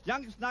Chandler.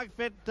 Young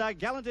Snugfit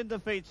gallant in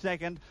defeat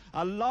second.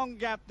 A long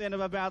gap then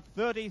of about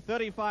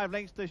 30-35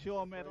 lengths to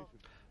Sure Medal.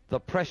 The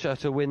pressure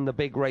to win the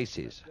big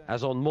races,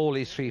 as on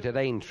Morley Street at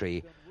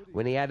Aintree,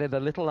 when he added a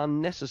little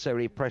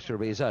unnecessary pressure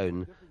of his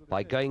own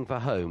by going for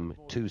home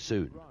too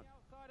soon.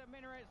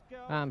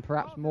 And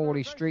perhaps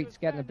Morley Street's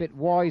getting a bit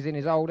wise in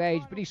his old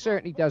age, but he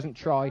certainly doesn't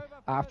try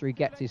after he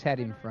gets his head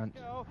in front.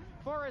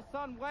 Forest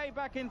Sun way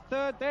back in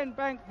third, then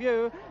Bank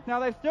View. Now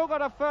they've still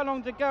got a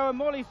furlong to go, and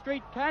Morley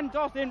Street can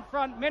dot in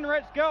front.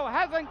 Minaret's Girl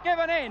hasn't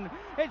given in.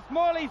 It's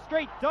Morley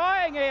Street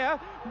dying here.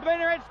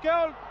 Minaret's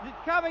Girl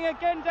coming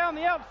again down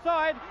the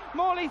outside.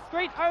 Morley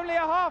Street only a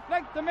half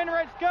length to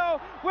Minaret's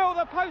Girl. Will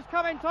the post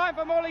come in time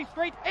for Morley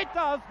Street? It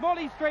does.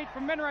 Morley Street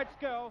from Minaret's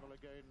Girl.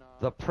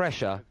 The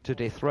pressure to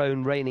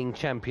dethrone reigning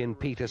champion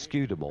Peter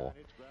Scudamore,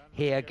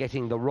 here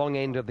getting the wrong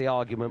end of the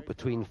argument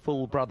between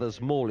full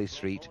brothers Morley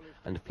Street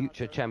and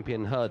future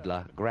champion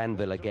hurdler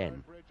Granville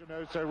again.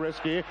 So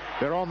risky.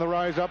 They're on the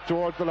rise up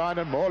towards the line,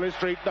 and Morley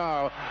Street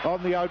now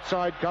on the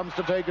outside comes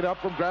to take it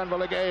up from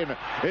Granville again.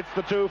 It's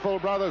the 2 full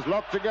brothers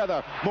locked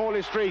together.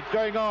 Morley Street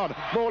going on.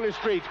 Morley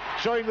Street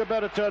showing the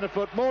better turn of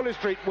foot. Morley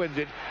Street wins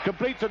it.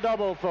 Completes a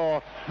double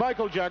for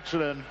Michael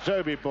Jackson and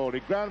Toby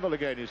Baldy. Granville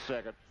again is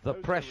second. The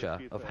pressure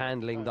of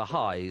handling the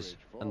highs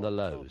and the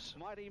lows.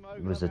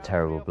 It was a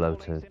terrible blow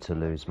to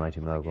lose Mighty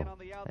Mogul.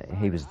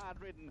 He was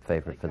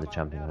favourite for the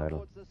champion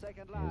hurdle.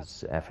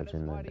 His effort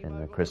in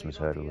the Christmas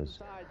hurdle was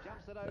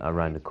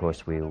around the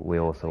course we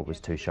all thought was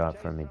too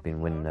sharp for him. He'd been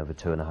winning over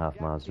 2.5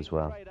 miles as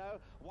well,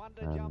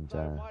 and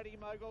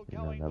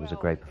that was a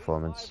great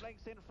performance,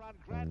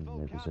 and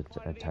it was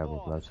a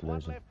terrible blow to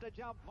lose him.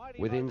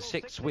 Within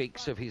 6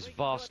 weeks of his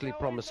vastly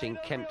promising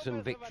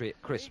Kempton victory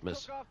at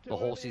Christmas, the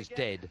horse is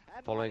dead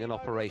following an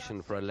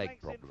operation for a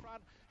leg problem.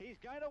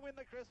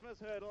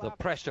 The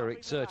pressure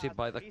exerted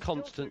by the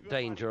constant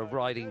danger of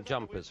riding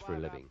jumpers for a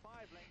living.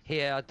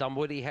 Here,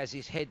 Dunwoody has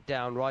his head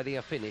down riding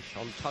a finish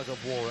on Tug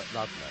of War at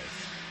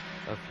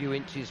Ludlow. A few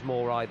inches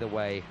more either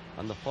way,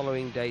 and the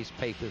following day's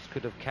papers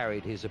could have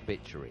carried his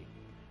obituary.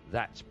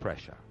 That's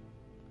pressure.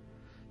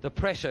 The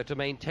pressure to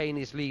maintain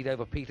his lead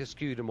over Peter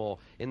Scudamore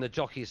in the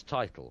jockey's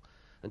title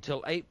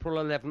until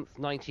April 11th,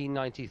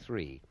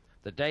 1993,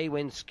 the day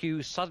when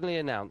Skew suddenly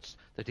announced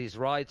that his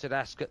rides at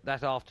Ascot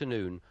that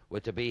afternoon were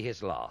to be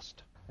his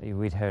last.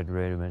 We'd heard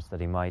rumours that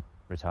he might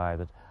retire,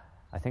 but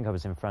I think I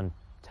was in front,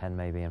 10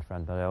 maybe in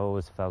front, but I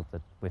always felt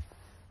that with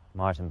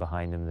Martin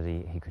behind him that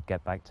he could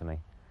get back to me.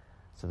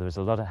 So there was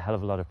a hell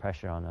of a lot of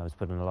pressure on. I was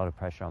putting a lot of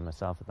pressure on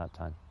myself at that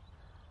time.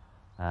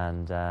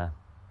 And the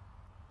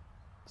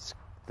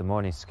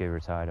morning Skew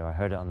retired, or I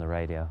heard it on the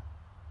radio,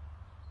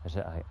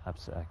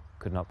 I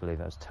could not believe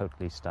it. I was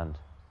totally stunned.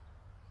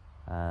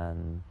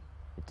 And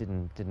it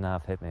didn't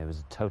half hit me. It was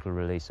a total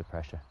release of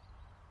pressure.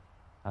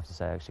 I have to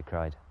say I actually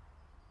cried.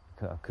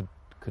 I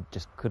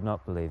could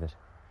not believe it.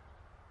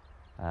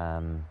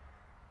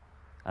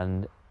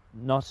 And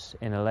not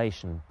in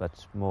elation,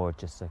 but more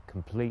just a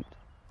complete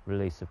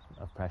release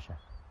of pressure.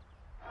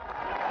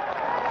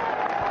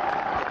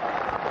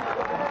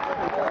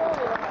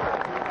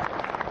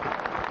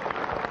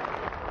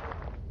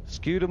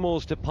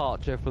 Scudamore's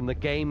departure from the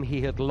game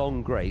he had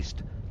long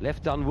graced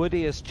left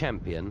Dunwoody as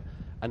champion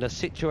and a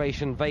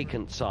situation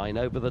vacant sign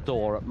over the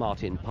door at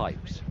Martin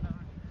Pipes.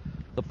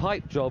 The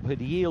pipe job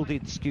had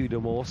yielded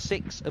Scudamore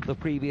 6 of the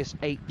previous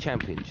 8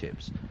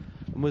 championships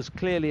and was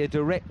clearly a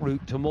direct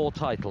route to more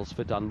titles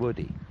for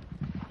Dunwoody.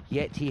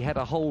 Yet he had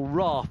a whole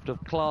raft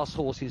of class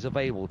horses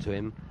available to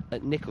him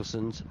at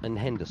Nicholson's and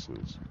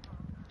Henderson's.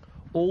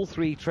 All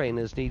 3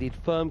 trainers needed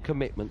firm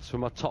commitments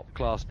from a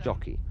top-class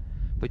jockey,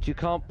 but you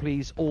can't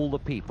please all the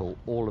people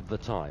all of the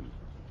time.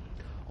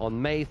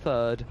 On May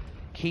 3rd,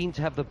 keen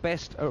to have the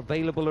best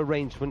available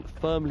arrangement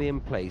firmly in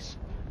place,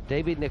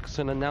 David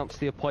Nicholson announced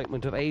the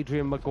appointment of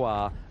Adrian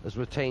Maguire as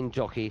retained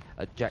jockey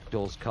at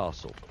Jackdaw's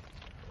Castle.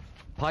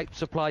 Pipe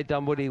supplied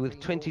Dunwoody with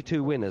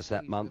 22 winners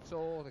that month,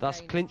 thus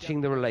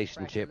clinching the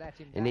relationship,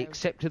 and he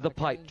accepted the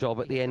Pipe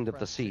job at the end of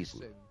the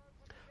season.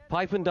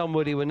 Pipe and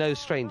Dunwoody were no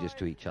strangers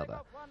to each other,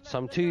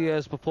 Some 2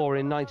 years before,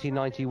 in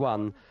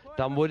 1991,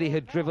 Dunwoody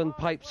had driven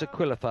Pipes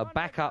Aquilifer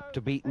back up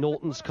to beat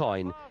Norton's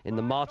Coin in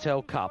the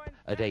Martel Cup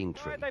at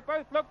Aintree. They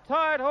both look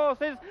tired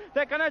horses.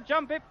 They're going to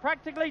jump it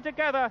practically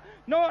together.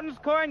 Norton's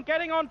Coin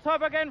getting on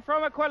top again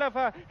from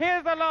Aquilifer.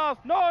 Here's the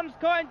last. Norton's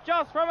Coin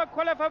just from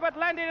Aquilifer, but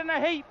landed in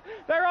a heap.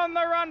 They're on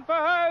the run for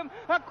home.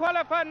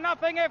 Aquilifer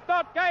nothing if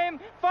not game.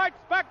 Fights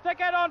back to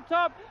get on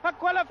top.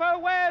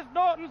 Aquilifer wears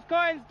Norton's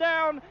Coins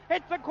down.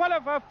 It's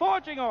Aquilifer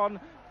forging on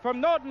from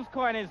Norton's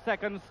Coin in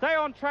second. Stay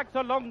on Track's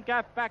a long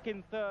gap back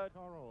in third.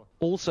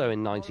 Also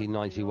in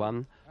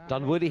 1991,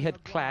 Dunwoody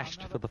had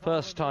clashed for the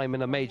first time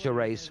in a major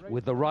race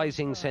with the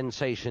rising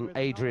sensation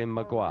Adrian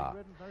Maguire,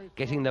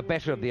 getting the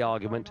better of the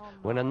argument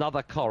when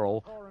another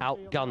Coral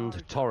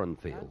outgunned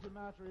Torrenfield.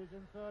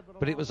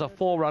 But it was a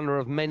forerunner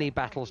of many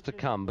battles to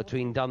come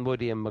between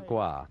Dunwoody and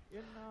Maguire,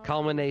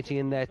 culminating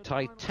in their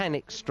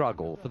titanic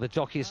struggle for the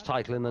jockey's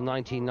title in the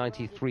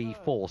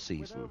 1993-4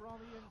 season.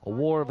 A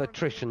war of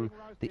attrition,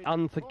 the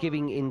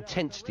unforgiving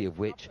intensity of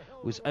which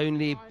was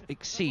only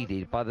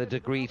exceeded by the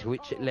degree to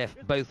which it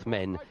left both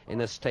men in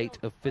a state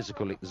of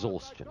physical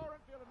exhaustion.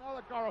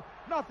 Another Coral,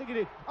 nothing in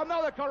it.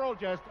 Another Coral,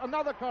 just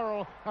another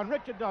Coral, and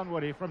Richard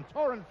Dunwoody from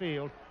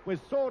Torrenfield with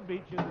Sword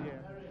Beach in the end.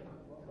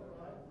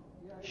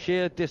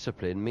 Sheer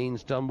discipline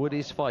means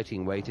Dunwoody's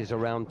fighting weight is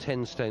around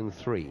 10 stone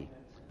 3,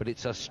 but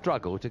it's a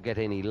struggle to get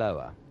any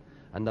lower,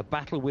 and the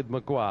battle with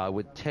Maguire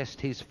would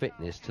test his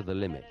fitness to the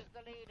limit.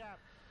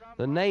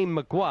 The name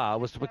Maguire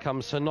was to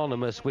become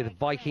synonymous with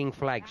Viking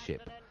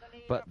flagship,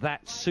 but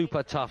that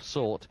super tough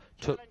sort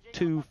took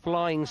 2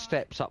 flying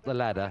steps up the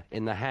ladder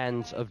in the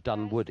hands of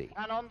Dunwoody.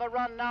 And on the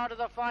run now to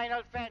the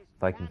final fence.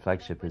 Viking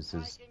flagship is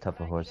as tough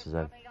a horse as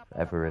I've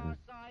ever ridden.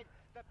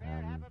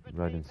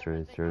 Rode him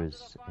through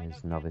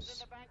his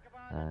novice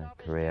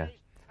career.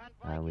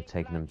 We'd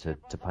taken him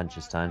to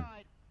Punchestown.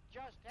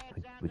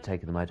 We'd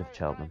taken him out of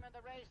Cheltenham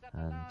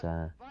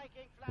and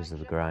because of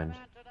the ground,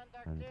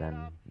 and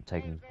then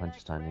taken him to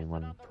Punchestown. He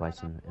won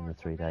twice in the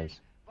 3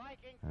 days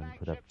and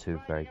put up 2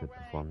 very good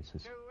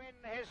performances.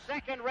 His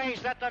second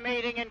race at the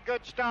meeting in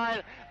good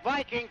style.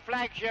 Viking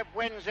flagship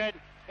wins it.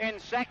 In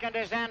second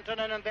is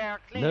Antonin, and they're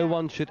clear. No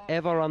one should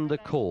ever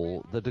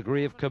undercall the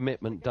degree of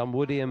commitment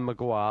Dunwoody and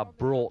Maguire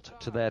brought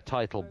to their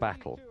title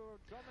battle.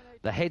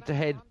 The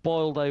head-to-head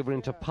boiled over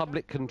into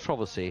public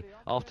controversy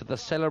after the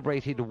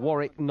celebrated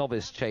Warwick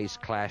novice chase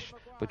clash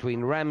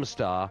between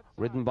Ramstar,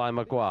 ridden by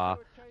Maguire,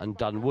 and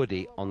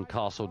Dunwoody on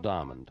Castle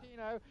Diamond.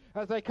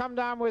 As they come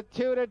down with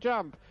 2 to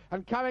jump,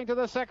 and coming to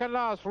the second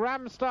last,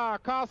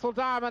 Ramstar, Castle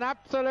Diamond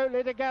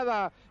absolutely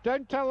together.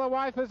 Don't Tell the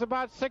Wife is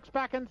about 6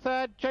 back in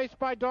third, chased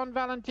by Don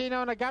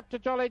Valentino and a gap to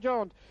Jolly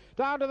Jaunt.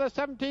 Down to the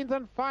 17th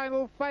and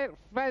final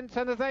fence,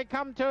 and as they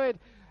come to it,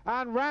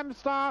 and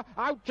Ramstar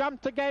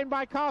out-jumped again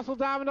by Castle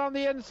Diamond on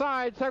the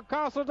inside, so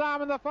Castle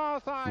Diamond the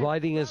far side.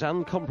 Riding as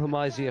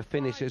uncompromising a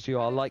finish as you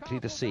are likely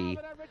to see,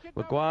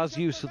 Maguire's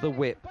use of the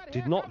whip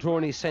did not draw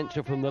any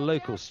censure from the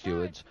local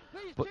stewards,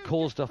 but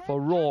caused a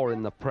furore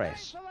in the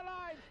press.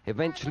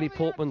 Eventually,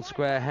 Portman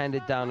Square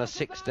handed down a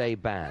 6-day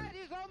ban.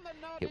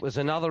 It was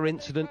another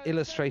incident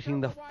illustrating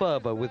the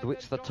fervour with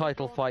which the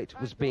title fight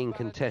was being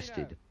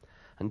contested,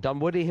 and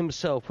Dunwoody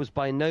himself was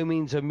by no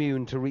means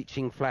immune to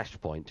reaching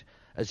flashpoint,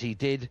 as he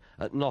did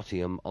at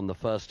Nottingham on the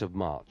 1st of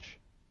March.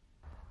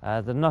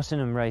 The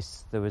Nottingham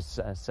race, there was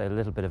say, a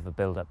little bit of a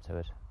build-up to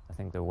it. I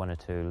think there were 1 or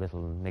 2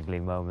 little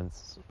niggly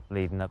moments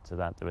leading up to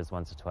that. There was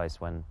once or twice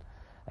when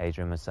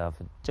Adrian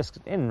myself, just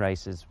in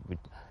races,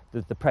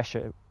 the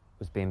pressure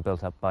was being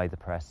built up by the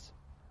press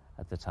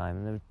at the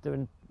time. And there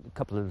were a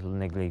couple of little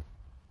niggly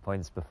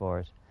points before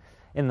it.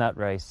 In that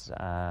race,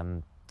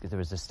 there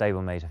was a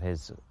stablemate of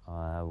his,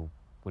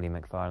 Willie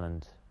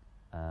McFarland,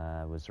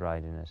 was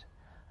riding it.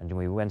 And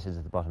we went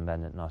into the bottom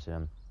bend at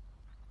Nottingham.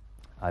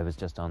 I was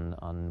just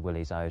on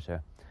Willie's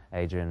outer.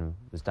 Adrian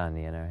was down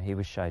the inner. He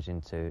was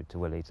shouting to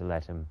Willie to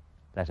let him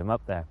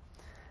up there.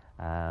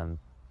 Of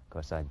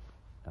course,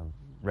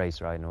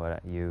 race riding or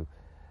whatever,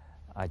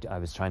 I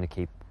was trying to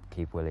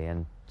keep Willie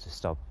in to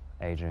stop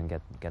Adrian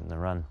getting the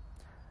run.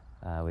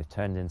 We've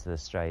turned into the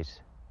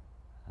straight.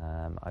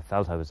 I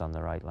felt I was on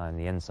the right line,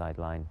 the inside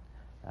line.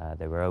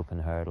 There were open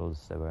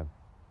hurdles, there were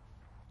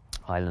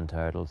island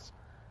hurdles.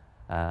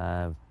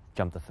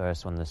 Jumped the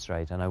first one in the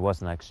straight, and I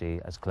wasn't actually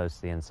as close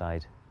to the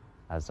inside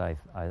as I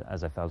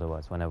felt I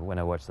was. When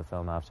I watched the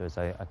film afterwards,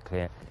 I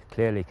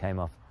clearly came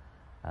off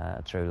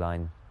a true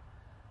line.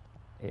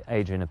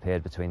 Adrian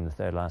appeared between the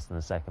third last and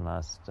the second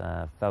last.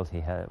 Felt he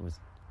was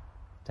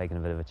taking a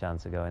bit of a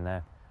chance of going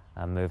there,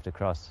 and moved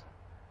across.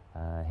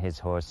 His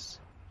horse,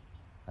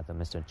 at the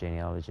Mr.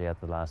 Genealogy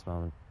at the last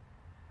moment,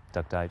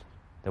 ducked out.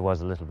 There was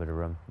a little bit of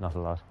room, not a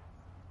lot.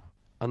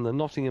 And the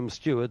Nottingham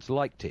stewards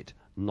liked it,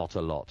 not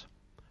a lot.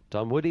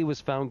 Dunwoody was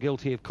found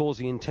guilty of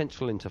causing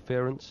intentional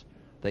interference.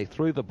 They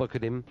threw the book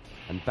at him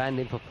and banned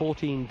him for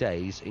 14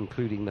 days,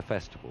 including the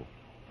festival.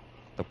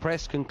 The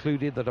press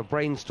concluded that a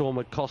brainstorm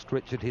had cost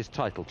Richard his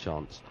title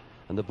chance,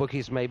 and the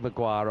bookies made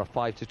Maguire a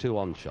 5-2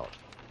 on-shot.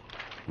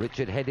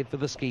 Richard headed for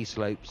the ski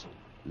slopes,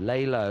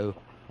 lay low,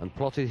 and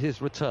plotted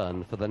his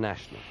return for the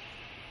National.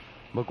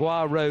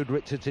 Maguire rode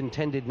Richard's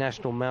intended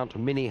national mount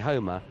Mini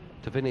Homer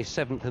to finish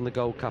 7th in the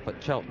Gold Cup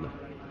at Cheltenham.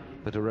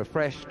 But a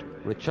refreshed,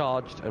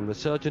 recharged and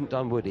resurgent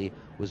Dunwoody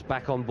was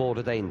back on board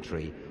at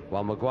Aintree,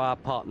 while Maguire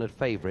partnered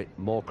favourite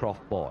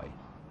Moorcroft Boy.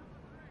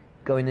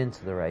 Going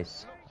into the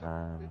race,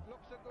 I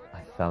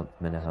felt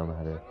Mini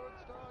Homer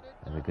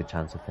had a good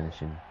chance of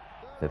finishing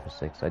 5th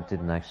or 6th. I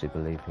didn't actually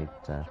believe he'd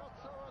a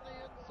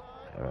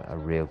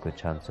real good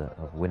chance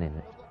of winning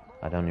it.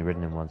 I'd only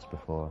ridden him once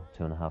before,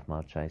 2.5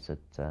 mile chase at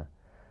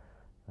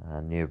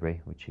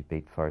Newbury, which he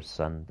beat for his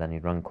son. Then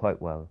he'd run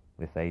quite well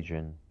with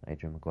Adrian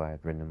Maguire.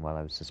 I'd ridden him while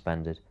I was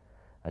suspended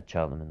at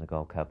Cheltenham in the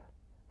Gold Cup,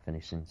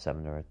 finishing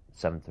 7th or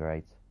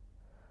 8th.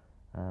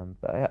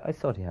 But I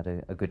thought he had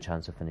a good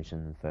chance of finishing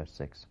in the first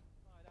 6.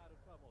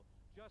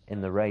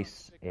 In the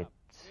race, it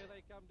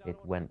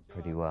went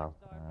pretty well.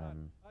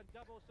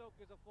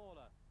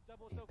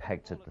 He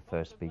pegged at the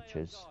first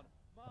beaches,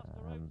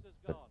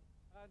 but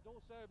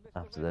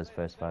after those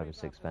first 5 or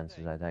 6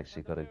 fences, I'd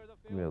actually got a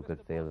real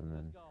good feel of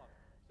him.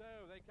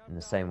 In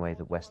the same way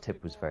that West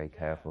Tip was very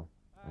careful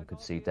and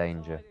could see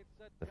danger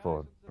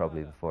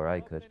probably before I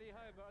could,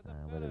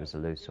 whether it was a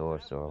loose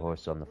horse or a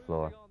horse on the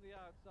floor.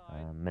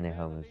 Mini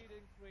Homer was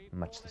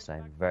much the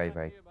same, very,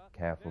 very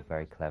careful,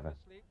 very clever,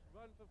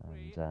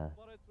 and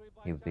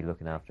he would be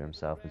looking after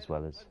himself as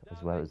well as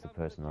the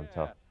person on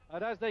top.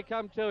 And as they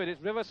come to it,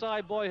 it's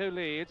Riverside Boy who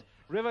leads.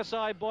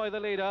 Riverside Boy, the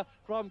leader,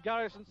 from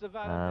Garrison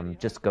Savannah.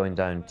 Just going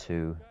down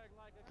to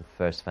the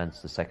first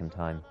fence the second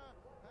time,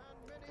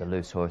 the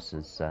loose horse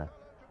has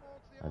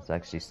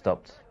actually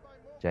stopped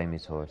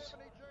Jamie's horse,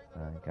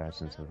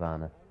 Garrison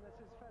Savannah,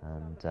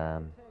 and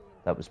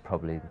that was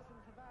probably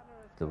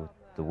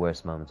the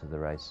worst moment of the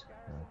race.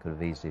 Could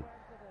have easily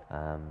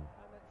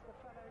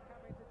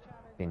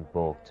been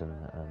balked and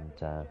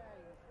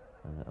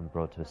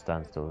brought to a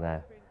standstill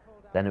there.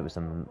 Then it was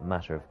a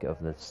matter of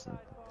the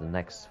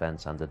next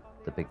fence and the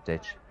big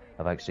ditch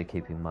of actually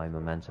keeping my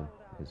momentum,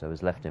 because I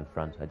was left in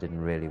front. I didn't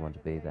really want to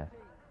be there,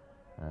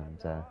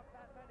 and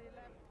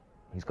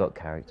he's got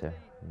character.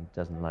 He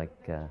doesn't like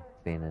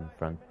being in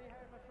front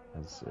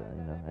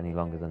any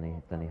longer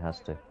than he has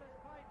to.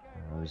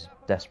 I was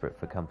desperate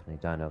for company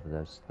down over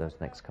those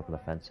next couple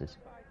of fences,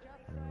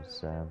 and it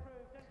was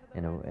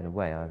in a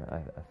way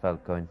I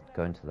felt going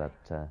to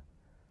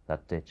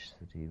that ditch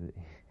that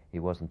he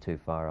wasn't too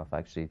far off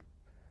actually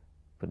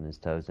putting his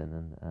toes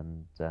in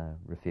and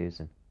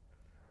refusing.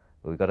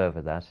 But we got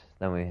over that.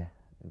 Then we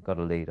got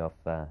a lead off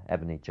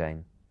Ebony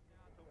Jane.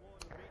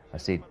 I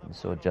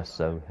saw Just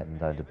So heading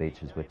down to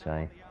beaches, which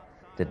I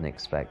didn't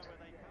expect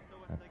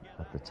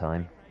at the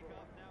time.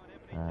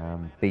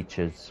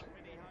 Beaches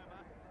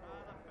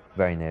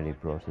very nearly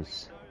brought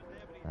us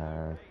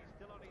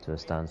to a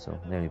standstill,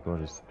 nearly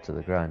brought us to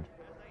the ground.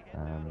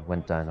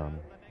 Went down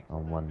on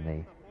one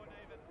knee,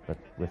 but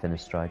within a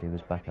stride he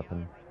was back up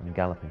and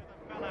galloping.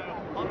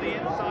 On the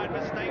inside,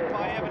 mistake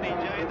by Ebony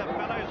Jane. The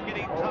fellow's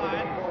getting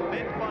tired.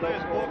 Then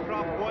follows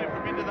Moorcroft Boy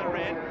from into the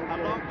red. A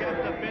long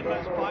gap to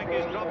Fiddler's Pike,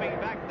 who's dropping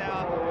back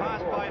now.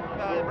 Passed by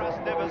Russ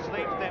Never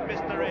Sleeps, then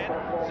Mr. Ed.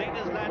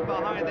 Cena's Lad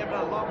behind them,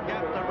 a long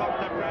gap to Rock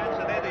the Brad.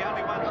 So they're the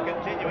only ones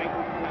continuing.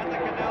 At the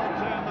canal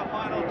turn, the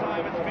final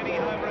time, it's Mini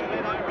Homer who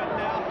led over it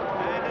now.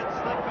 And it's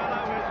the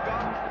fellow who's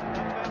got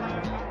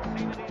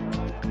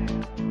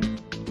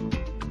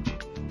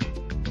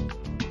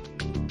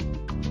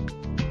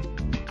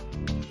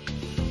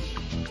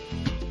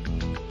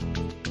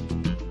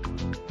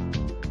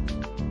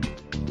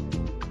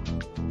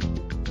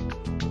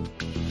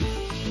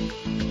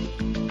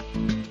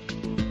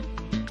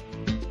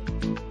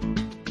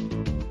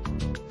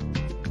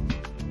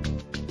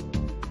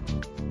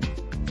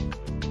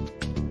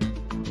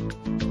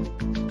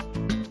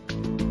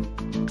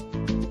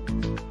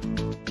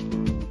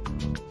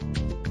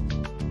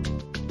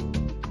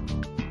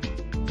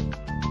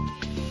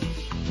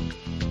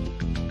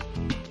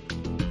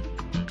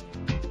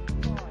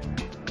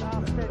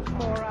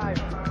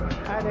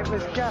It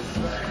was just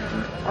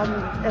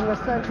in the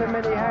centre,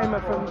 Mini Homer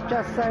from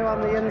Just So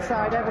on the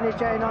inside, Ebony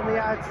Jane on the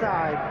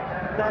outside.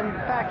 Then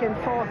back in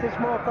 4th is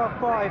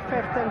Moorcroft Boy,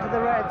 5th into the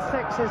red,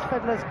 6th is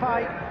Fiddler's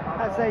Pike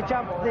as they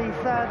jump the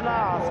 3rd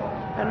last.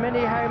 And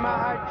Mini Homer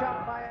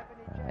out-jumped by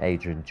Ebony Jane.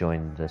 Adrian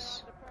joined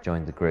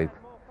the group,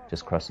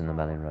 just crossing the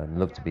Melling Road, and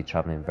looked to be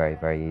travelling very,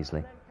 very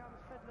easily.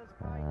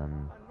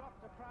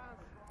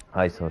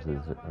 I thought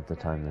at the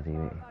time that he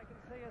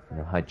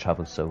had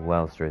travelled so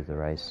well through the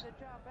race.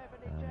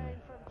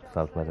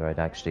 Felt whether I'd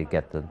actually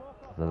get the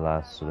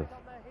last sort of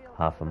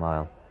half a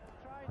mile.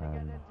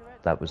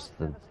 That was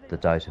the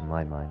doubt in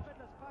my mind,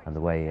 and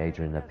the way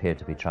Adrian appeared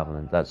to be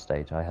travelling at that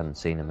stage. I hadn't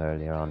seen him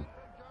earlier on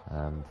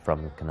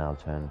from the canal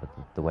turn, but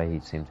the way he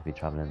seemed to be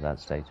travelling at that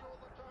stage,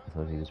 I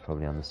thought he was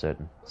probably on the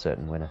certain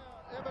winner.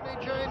 Ebony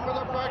Jane with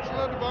a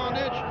fractional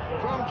advantage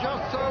from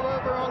Just So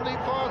over on the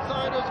far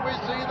side as we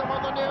see them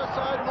on the near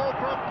side.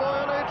 Moorcroft Boy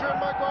and Adrian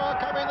Maguire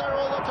coming there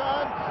all the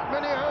time.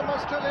 Mini Homer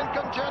still in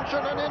contention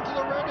and into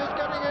the red is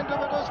getting into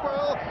it as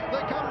well.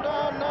 They come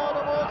down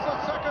now towards the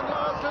second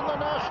last in the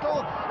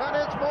National, and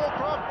it's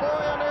Moorcroft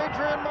Boy and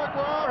Adrian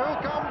Maguire who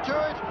come to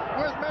it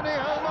with Minnie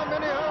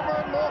Homer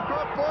and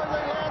Moorcroft Boy,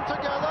 they land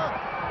together.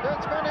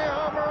 It's Minnie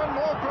Homer and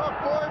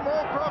Moorcroft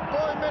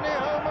Boy, Minnie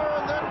Homer,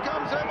 and then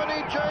comes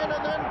Ebony Jane,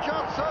 and then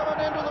just so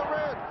and into the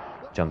red.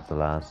 Jumped the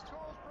last.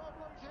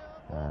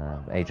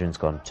 Adrian's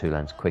gone 2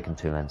 lengths quick and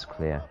 2 lengths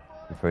clear.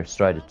 And for a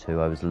stride at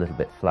 2, I was a little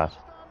bit flat.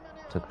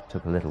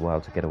 Took a little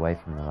while to get away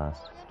from the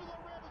last.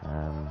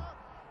 And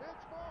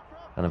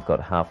I've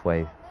got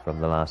halfway from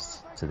the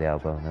last to the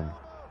elbow and then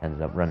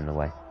ended up running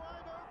away.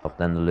 Up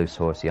then the loose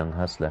horse, Young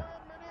Hustler,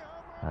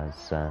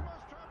 as I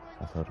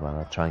thought, well,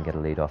 I'll try and get a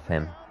lead off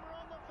him.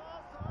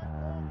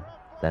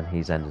 Then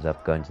he's ended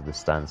up going to the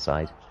stand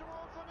side.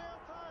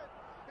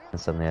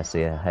 And suddenly I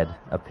see a head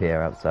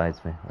appear outside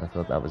me. I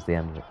thought that was the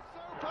end of it.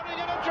 Putting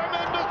in a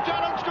tremendous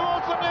challenge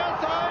towards the near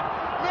side.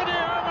 Minnie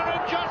Homer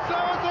and Just So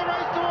as they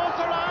race towards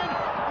the line.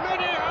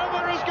 Minnie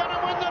Homer is going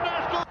to win the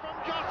national from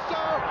Just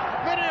So.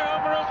 Minnie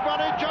Homer has won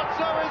it. Just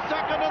So is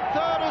second, and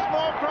third is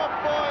Moorcroft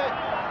Boy.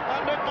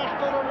 And the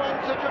national to run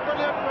such a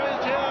brilliant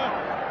race here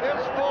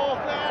is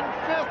fourth, and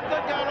fifth the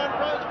gallant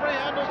Rosemary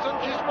Henderson.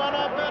 She's won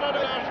our better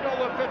national,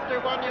 the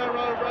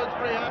 51-year-old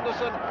Rosemary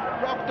Henderson.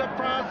 Rob de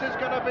Prince is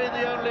going to be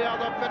the only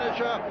other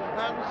finisher,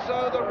 and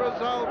so the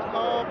result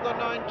of the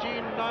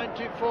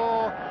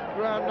 1994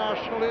 Grand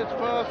National is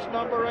first,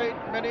 number 8,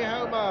 Minnie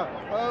Homer,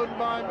 owned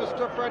by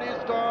Mr. Freddie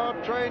Starr,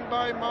 trained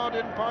by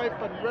Martin Pipe,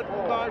 and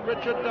written by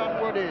Richard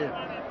Dunwoody.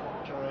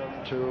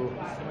 Turn to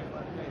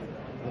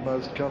the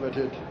most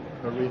coveted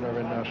arena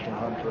in national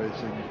hunt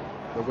racing,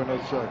 the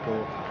winner's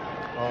circle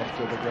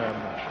after the Grand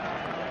National.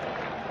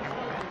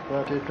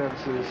 30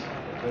 fences,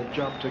 they've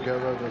jumped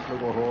together, this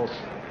little horse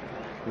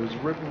who's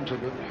risen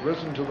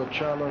to the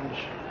challenge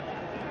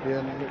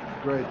in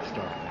great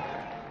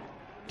style.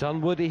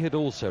 Dunwoody had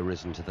also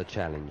risen to the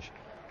challenge,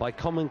 by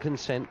common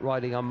consent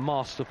riding a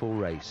masterful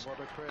race,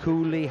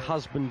 coolly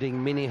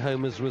husbanding Minnie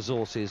Homer's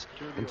resources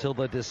until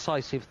the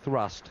decisive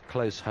thrust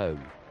close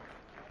home.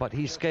 But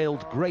he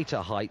scaled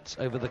greater heights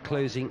over the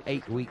closing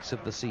 8 weeks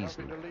of the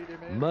season,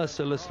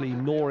 mercilessly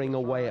gnawing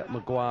away at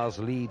Maguire's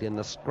lead in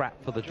the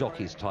scrap for the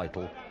jockey's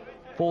title,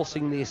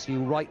 forcing the issue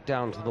right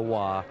down to the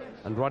wire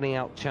and running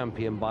out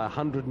champion by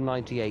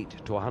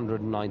 198 to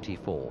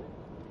 194.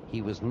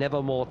 He was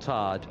never more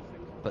tired,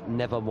 but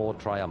never more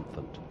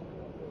triumphant.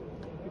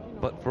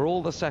 But for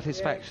all the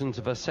satisfactions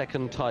of a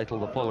second title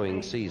the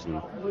following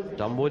season,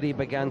 Dunwoody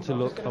began to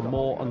look a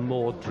more and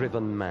more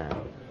driven man.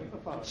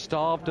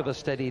 Starved of a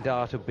steady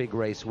dart of big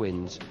race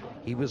wins,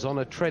 he was on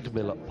a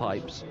treadmill at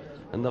Pipes,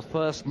 and the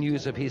first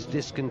news of his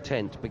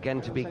discontent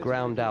began to be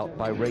ground out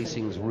by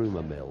racing's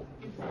rumour mill.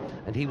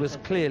 And he was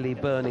clearly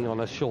burning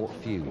on a short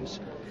fuse.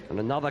 And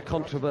another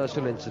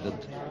controversial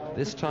incident,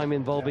 this time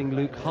involving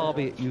Luke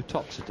Harvey at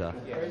Uttoxeter,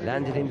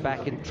 landed him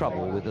back in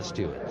trouble with the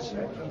stewards.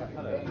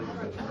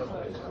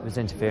 It was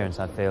interference.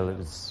 I feel it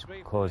was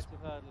caused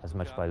as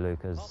much by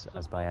Luke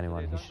as by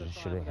anyone. He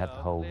should have had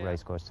the whole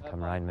racecourse to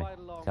come around me.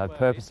 So I've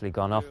purposely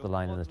gone off the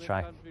line of the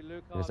track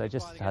because I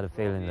just had a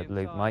feeling that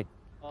Luke might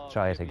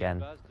try it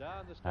again.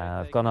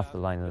 I've gone off the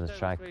line of the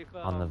track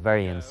on the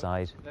very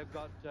inside,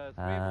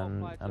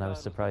 and I was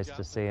surprised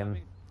to see him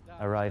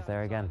arrive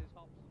there again.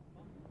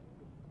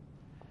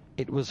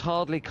 It was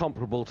hardly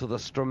comparable to the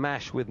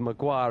stramash with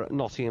Maguire at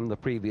Nottingham the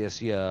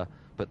previous year,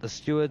 but the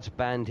stewards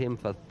banned him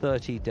for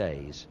 30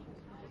 days.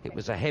 It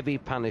was a heavy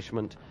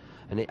punishment,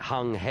 and it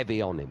hung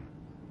heavy on him.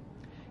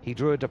 He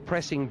drew a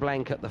depressing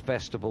blank at the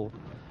festival,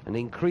 and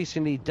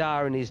increasingly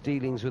dour in his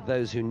dealings with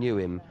those who knew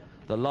him,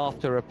 the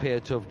laughter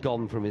appeared to have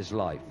gone from his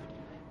life.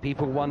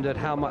 People wondered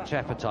how much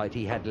appetite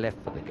he had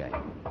left for the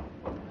game.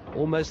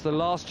 Almost the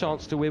last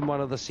chance to win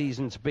one of the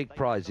season's big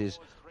prizes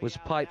was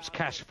Pipe's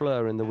Cash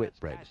Fleur in the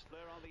Whitbread.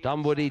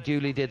 Dunwoody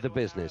duly did the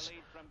business,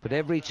 but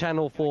every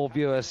Channel 4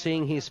 viewer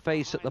seeing his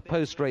face at the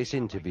post-race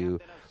interview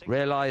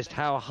realised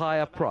how high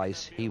a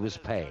price he was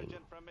paying.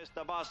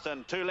 Mr.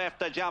 Boston, 2 left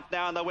to jump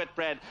now in the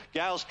Whitbread.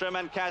 Galstrom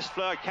and Cash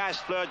Fleur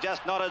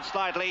just nodded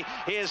slightly.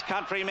 Here's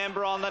Country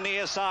Member on the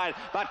near side,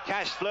 but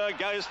Cash Fleur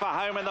goes for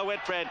home in the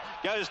Whitbread.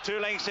 Goes 2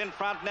 lengths in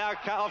front now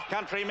of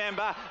Country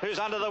Member, who's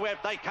under the whip.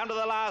 They come to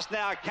the last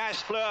now. Cash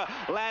Fleur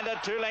landed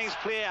 2 lengths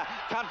clear.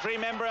 Country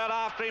Member out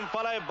after him,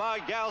 followed by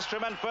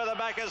Galstrom, and further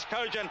back is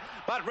Cogent.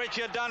 But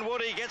Richard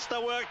Dunwoody gets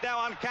the work now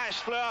on Cash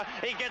Fleur.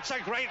 He gets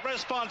a great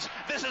response.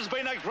 This has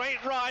been a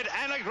great ride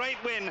and a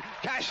great win.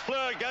 Cash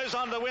Fleur goes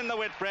on to win the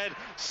Whitbread.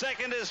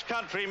 Second is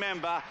Country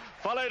Member,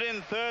 followed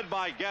in third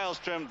by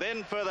Galstrom,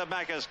 then further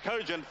back is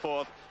Cogent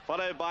fourth,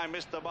 followed by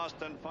Mr.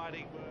 Boston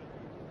Fighting Bird.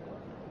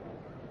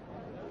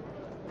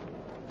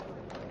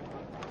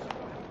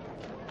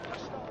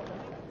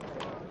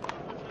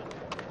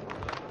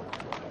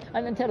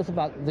 And then tell us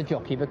about the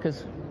jockey,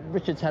 because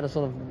Richard's had a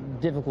sort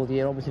of difficult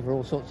year, obviously for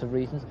all sorts of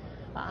reasons.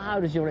 How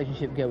does your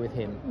relationship go with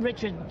him?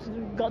 Richard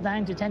got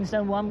down to 10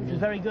 stone 1, which was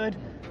very good.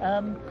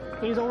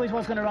 He always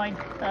was going to ride.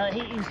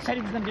 He said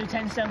he was going to do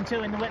 10 stone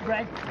 2 in the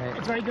Whitbread. Yeah.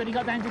 It's very good. He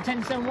got down to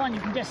 10 stone 1. You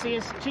can just see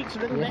his cheeks a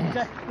little bit.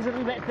 He's a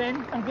little bit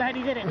thin. I'm glad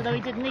he did it, although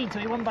he didn't need to.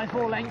 He won by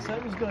 4 lengths, so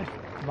it was good.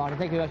 Martin,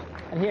 thank you very much.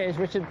 And here is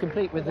Richard,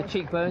 complete with the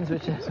cheekbones,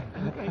 which is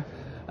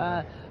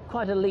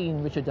quite a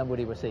lean Richard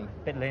Dunwoody we're seeing.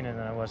 A bit leaner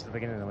than I was at the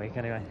beginning of the week,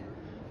 anyway.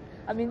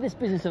 I mean, this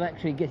business of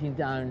actually getting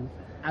down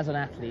as an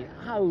athlete,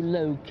 how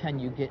low can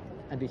you get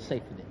and be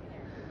safe with it?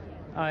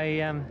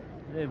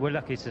 We're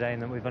lucky today in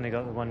that we've only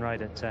got the one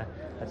ride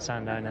at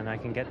Sandown, and I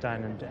can get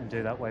down and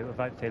do that way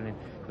without feeling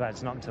bad.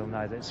 It's not until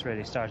now that it's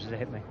really started to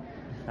hit me.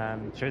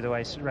 Through the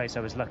race,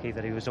 I was lucky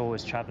that he was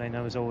always travelling.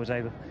 I was always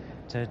able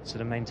to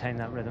sort of maintain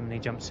that rhythm, and he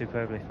jumped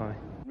superbly for me.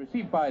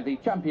 Received by the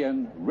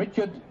champion,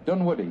 Richard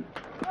Dunwoody.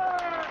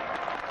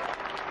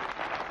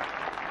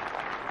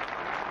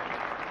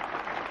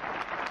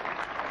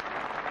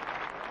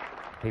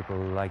 People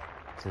like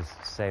to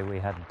say we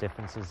had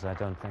differences. I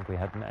don't think we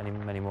had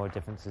many more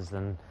differences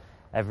than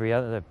every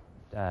other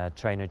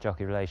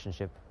trainer-jockey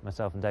relationship.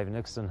 Myself and David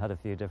Nicholson had a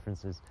few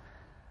differences.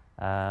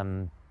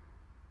 You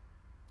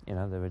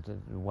know, there were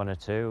one or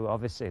two.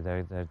 Obviously,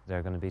 there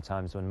are going to be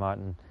times when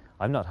Martin...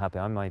 I'm not happy.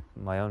 I'm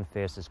my own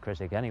fiercest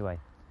critic anyway.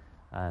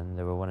 And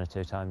there were one or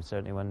two times,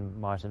 certainly, when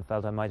Martin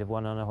felt I might have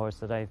won on a horse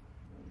that I,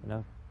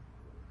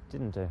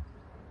 didn't do.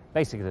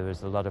 Basically, there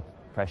was a lot of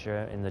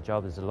pressure in the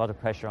job. There's a lot of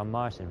pressure on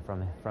Martin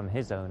from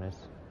his owners.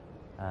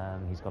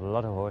 He's got a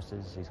lot of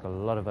horses. He's got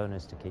a lot of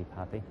owners to keep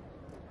happy.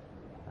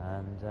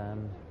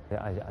 And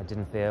I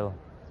didn't feel,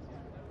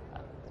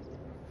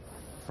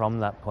 from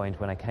that point,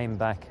 when I came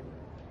back,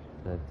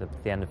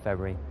 the end of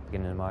February,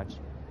 beginning of March,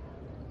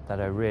 that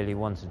I really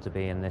wanted to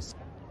be in this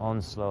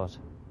onslaught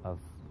of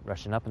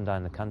rushing up and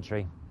down the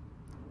country,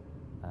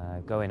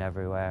 going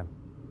everywhere,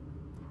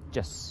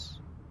 just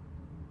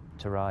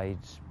to ride,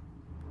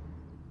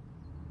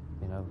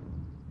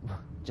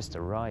 just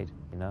to ride,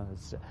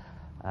 It's,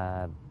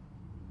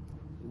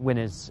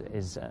 winners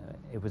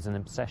it was an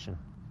obsession,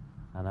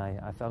 and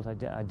I felt I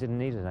didn't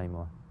need it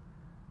anymore,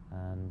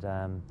 and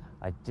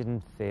I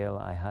didn't feel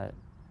I had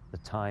the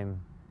time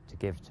to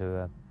give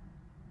to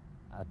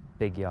a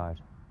big yard,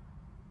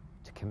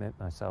 to commit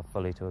myself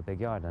fully to a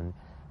big yard. And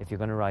if you're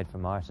going to ride for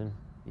Martin,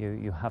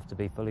 you have to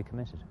be fully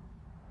committed.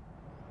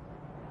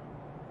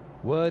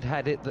 Word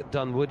had it that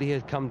Dunwoody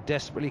had come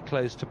desperately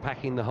close to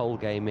packing the whole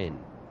game in.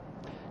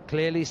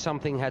 Clearly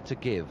something had to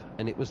give,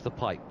 and it was the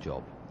pike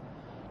job.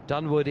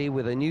 Dunwoody,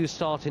 with a new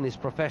start in his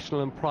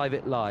professional and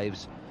private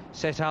lives,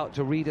 set out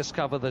to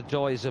rediscover the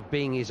joys of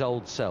being his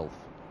old self.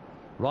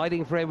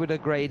 Riding for Edward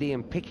O'Grady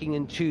and picking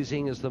and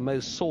choosing as the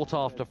most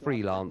sought-after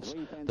freelance,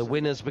 the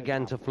winners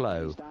began to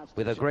flow,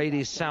 with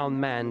O'Grady's sound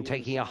man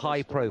taking a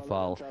high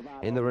profile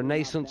in the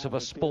renaissance of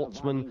a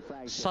sportsman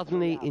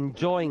suddenly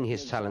enjoying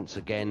his talents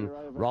again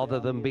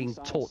rather than being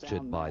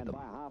tortured by them.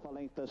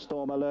 The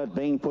Storm Alert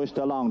being pushed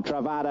along.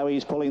 Travado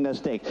is pulling the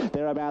stick.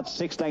 They're about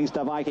 6 lengths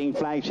to Viking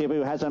Flagship,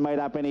 who hasn't made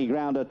up any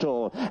ground at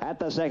all. At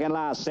the second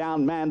last,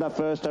 Sound Man the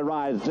first to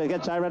ride. It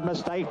gets over at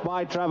mistake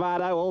by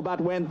Travado, all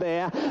but went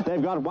there.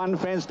 They've got one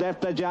fence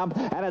left to jump,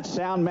 and it's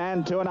Sound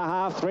Man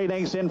 2.5, 3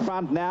 lengths in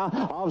front now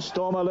of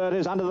Storm Alert,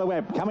 who's under the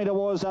whip. Coming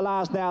towards the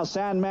last now.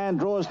 Sound Man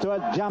draws to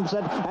it, jumps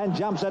it, and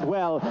jumps it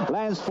well.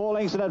 Lands 4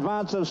 lengths in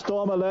advance of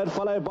Storm Alert,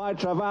 followed by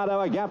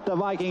Travado, a gap to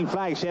Viking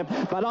Flagship.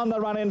 But on the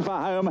run in for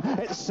home,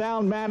 it's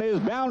Sound Man is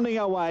bounding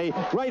away.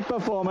 Great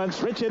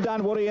performance. Richard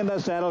Dunwoody in the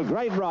saddle.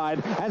 Great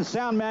ride. And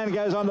Sound Man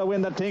goes on to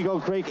win the Tinkle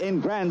Creek in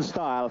grand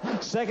style.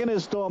 Second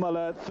is Storm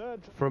Alert.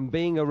 Third... From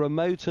being a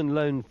remote and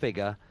lone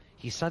figure,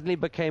 he suddenly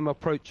became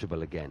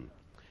approachable again.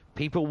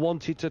 People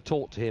wanted to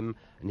talk to him,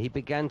 and he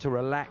began to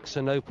relax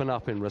and open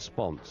up in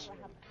response.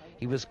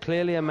 He was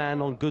clearly a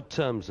man on good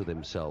terms with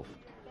himself.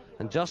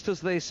 And just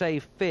as they say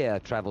fear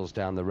travels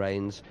down the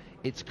reins,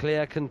 it's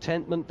clear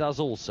contentment does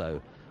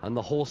also, and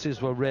the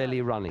horses were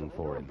really running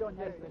for him.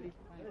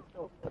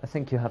 I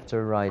think you have to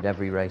ride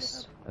every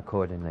race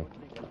accordingly,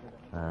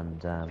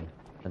 and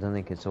I don't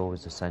think it's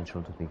always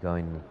essential to be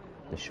going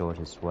the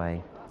shortest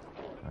way.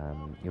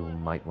 You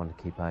might want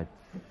to keep out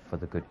for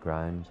the good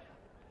ground.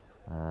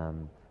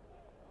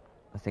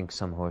 I think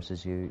some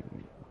horses you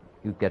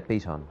get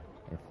beat on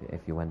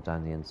if you went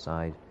down the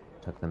inside,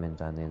 took them in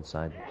down the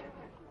inside.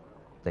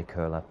 They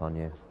curl up on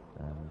you,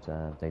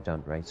 and they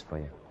don't race for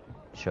you.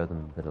 Show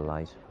them a bit of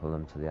light, pull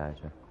them to the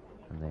outer,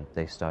 and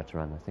they start to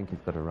run. I think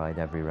you've got to ride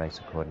every race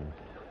accordingly.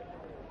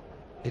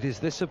 It is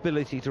this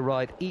ability to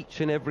ride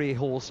each and every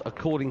horse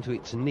according to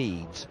its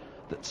needs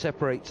that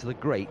separates the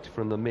great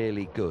from the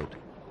merely good.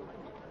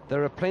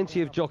 There are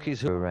plenty of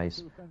jockeys who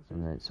race,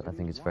 and I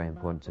think it's very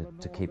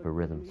important to keep a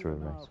rhythm through a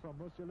race.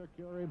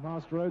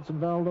 Master Oates and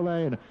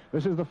Valdelane.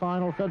 This is the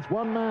final fence.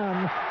 One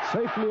man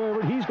safely over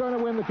it. He's going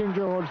to win the King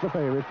George, the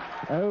favourite.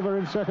 Over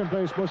in second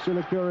place, Monsieur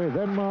Le Curie,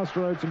 then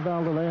Master Oates and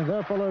Valdelane.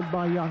 They're followed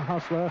by Young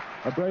Hustler.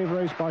 A brave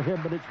race by him,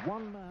 but it's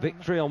one man.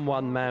 Victory on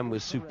one man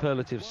was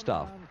superlative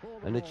stuff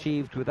and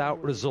achieved without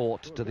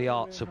resort to the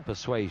arts of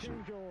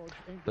persuasion.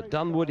 But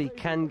Dunwoody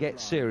can get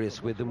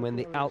serious with them when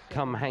the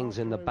outcome hangs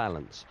in the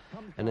balance,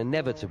 and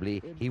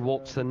inevitably he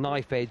walks the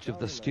knife edge of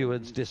the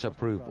steward's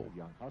disapproval.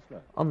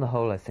 On the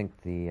whole, I think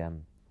the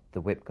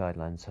whip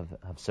guidelines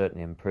have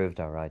certainly improved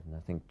our riding. I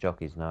think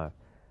jockeys now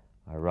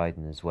are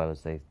riding as well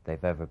as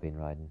they've ever been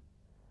riding.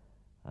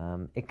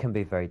 It can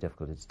be very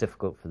difficult. It's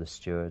difficult for the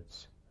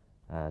stewards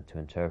to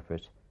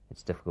interpret.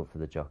 It's difficult for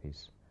the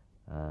jockeys.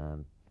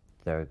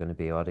 There are going to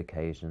be odd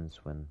occasions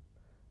when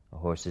a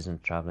horse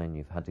isn't travelling,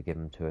 you've had to give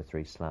him 2 or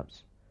 3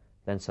 slaps.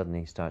 Then suddenly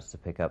he starts to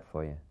pick up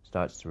for you,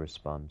 starts to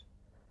respond.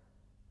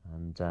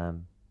 And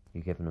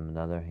you give him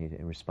another, he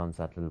responds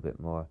that a little bit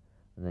more,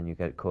 and then you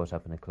get caught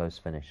up in a close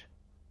finish.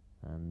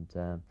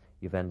 And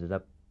you've ended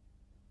up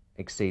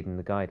exceeding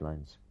the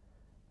guidelines.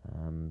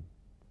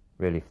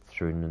 Really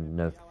through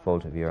no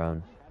fault of your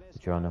own,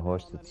 that you're on a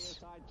horse that's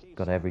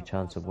got every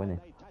chance of winning.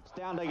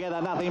 Down together,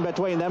 nothing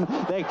between them.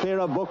 They're clear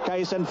of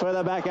Bookcase, and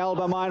further back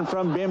Albemarle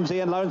from Bimsey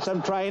and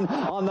Lonesome Train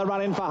on the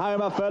run in for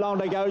home. A furlong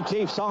to go.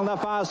 Chief Song the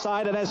far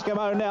side, and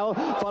Eskimo Nell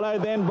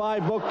followed then by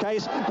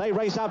Bookcase. They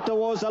race up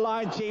towards the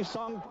line. Chief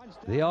Song.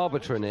 The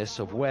arbitrariness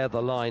of where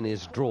the line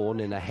is drawn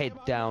in a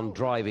head-down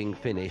driving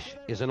finish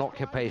is an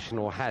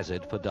occupational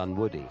hazard for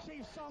Dunwoody.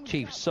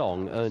 Chief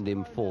Song earned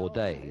him 4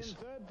 days.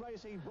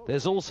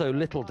 There's also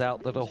little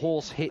doubt that a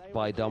horse hit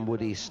by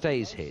Dunwoody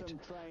stays hit,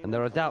 and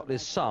there are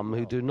doubtless some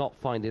who do not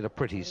find it a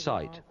pretty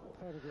sight.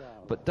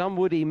 But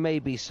Dunwoody may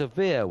be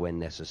severe when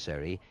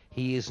necessary,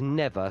 he is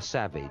never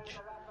savage.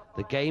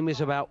 The game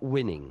is about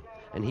winning,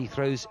 and he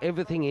throws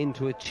everything in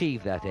to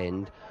achieve that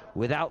end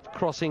without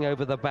crossing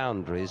over the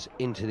boundaries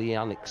into the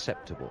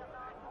unacceptable.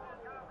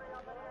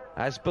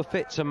 As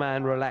befits a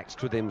man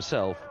relaxed with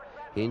himself,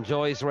 he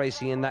enjoys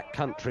racing in that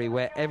country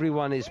where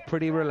everyone is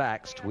pretty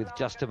relaxed with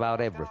just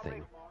about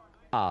everything.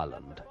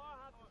 Ireland.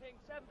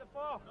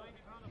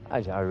 I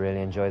really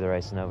enjoy the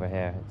racing over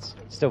here. It's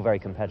still very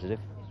competitive,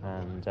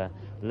 and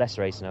less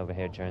racing over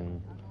here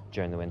during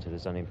the winter.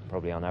 There's only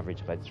probably on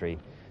average about three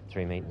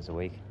meetings a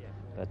week,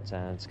 but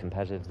it's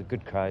competitive. The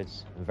good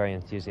crowds, and very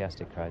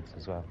enthusiastic crowds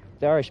as well.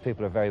 The Irish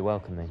people are very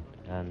welcoming,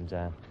 and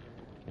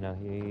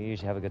you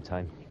usually have a good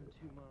time.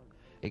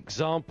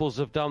 Examples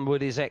of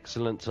Dunwoody's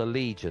excellence are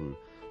legion,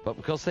 but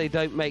because they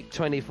don't make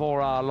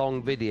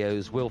 24-hour-long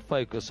videos, we'll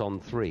focus on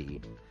 3.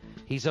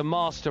 He's a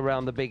master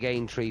around the big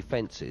Aintree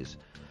fences,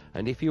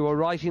 and if you are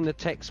writing the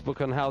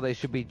textbook on how they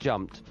should be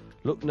jumped,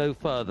 look no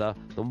further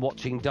than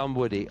watching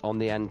Dunwoody on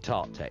the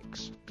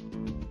Antarctics.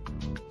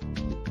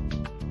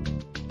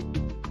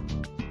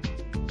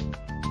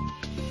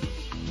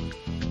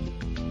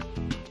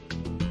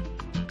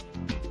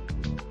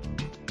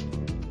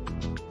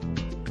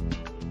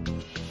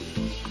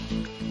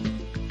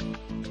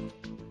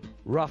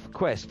 Rough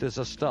Quest is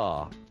a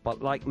star,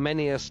 but like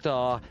many a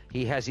star,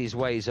 he has his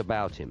ways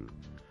about him.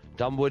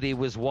 Dunwoody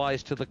was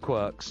wise to the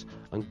quirks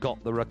and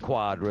got the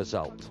required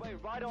result.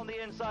 Right on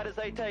the inside as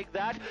they take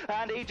that,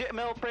 and Egypt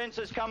Mill Prince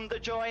has come to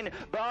join.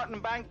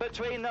 Barton Bank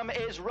between them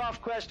is Rough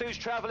Quest, who's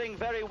travelling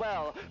very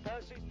well.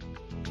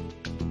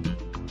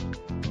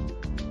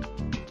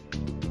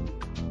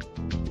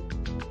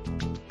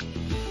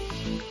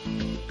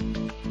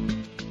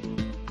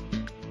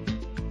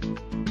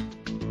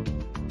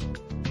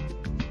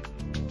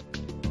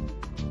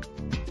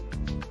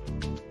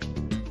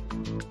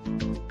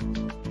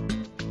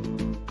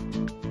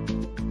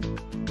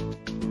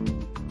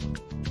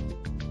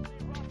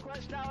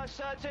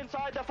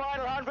 Inside the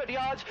final 100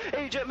 yards,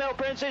 Egypt Mill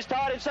Prince is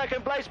tied in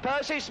second place.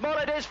 Percy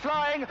Smollett is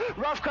flying.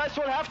 Rough Quest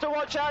will have to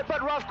watch out,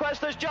 but Rough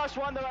Quest has just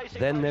won the racing.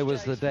 Then there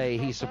was the day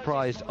he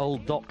surprised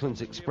Old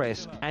Docklands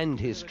Express and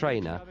his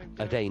trainer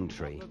at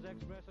Aintree.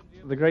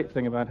 The great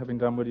thing about having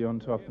Dunwoody on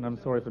top, and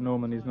I'm sorry for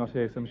Norman, he's not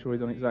here, so I'm sure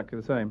he's done exactly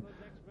the same.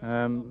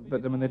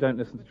 But I mean, they don't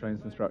listen to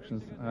trainer's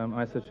instructions.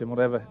 I said to him,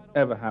 whatever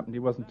ever happened, he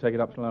wasn't to take it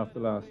up till after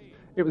the last.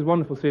 It was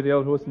wonderful to see the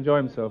old horse enjoy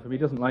himself. If he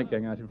doesn't like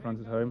going out in front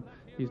at home,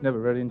 he's never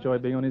really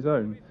enjoyed being on his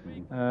own.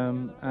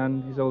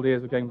 And his old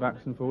ears were going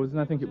backwards and forwards,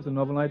 and I think it was a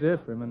novel idea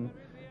for him, and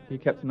he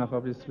kept enough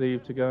up his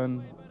sleeve to go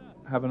and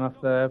have enough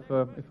there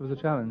for if it was a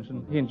challenge,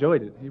 and he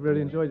enjoyed it. He really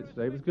enjoyed it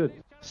today. It was good.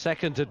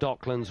 Second to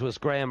Docklands was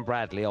Graham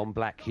Bradley on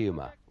Black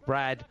Humour.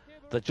 Brad,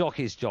 the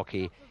jockey's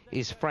jockey,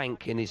 is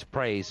frank in his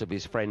praise of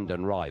his friend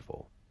and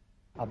rival.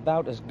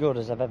 About as good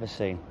as I've ever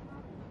seen.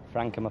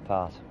 Frankham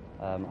apart.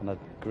 I'm a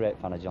great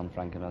fan of John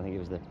Frankham. I think he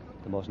was the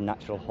most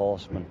natural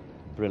horseman,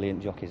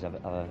 brilliant jockeys I've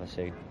ever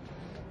seen.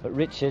 But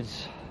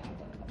Richard's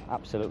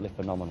absolutely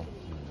phenomenal.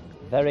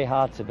 Very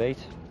hard to beat,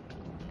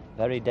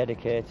 very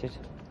dedicated,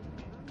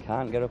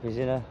 can't get up his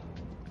inner.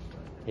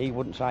 He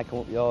wouldn't try to come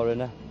up your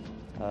inner.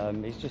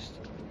 He's just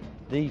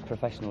the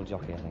professional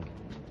jockey, I think.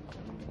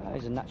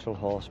 He's a natural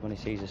horseman, he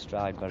sees his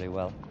stride very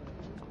well.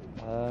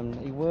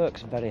 He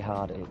works very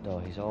hard at it though.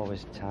 He's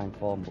always time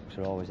form books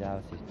are always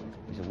out.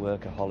 He's a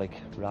workaholic,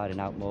 riding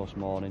out most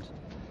mornings.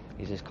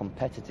 He's as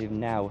competitive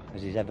now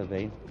as he's ever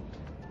been.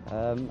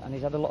 And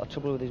he's had a lot of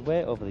trouble with his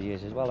weight over the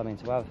years as well. I mean,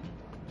 to have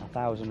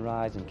 1,000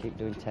 rides and keep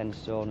doing 10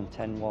 stone and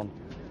 10-1,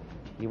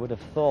 you would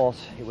have thought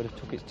it would have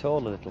took its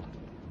toll a little.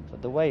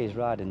 But the way he's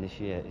riding this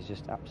year is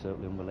just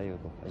absolutely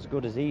unbelievable. As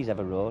good as he's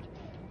ever rode,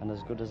 and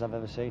as good as I've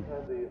ever seen.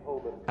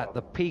 At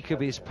the peak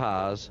of his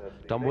powers,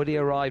 Dunwoody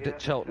arrived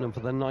at Cheltenham for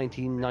the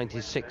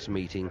 1996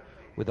 meeting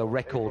with a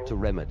record to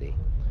remedy.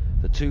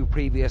 The 2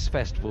 previous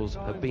festivals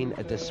have been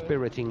a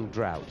dispiriting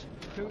drought,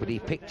 but he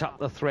picked up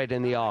the thread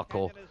in the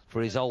Arkle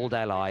for his old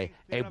ally,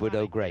 Edward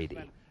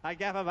O'Grady. A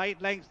gap of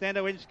 8 lengths then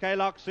to Inch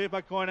K-Lock,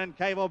 Supercoin and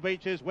Cable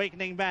Beach is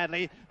weakening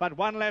badly, but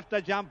one left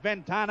to jump.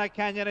 Ventana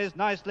Canyon is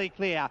nicely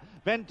clear.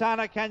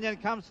 Ventana Canyon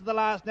comes to the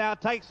last now,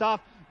 takes off,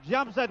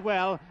 jumps it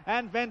well,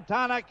 and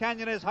Ventana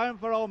Canyon is home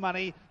for all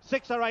money.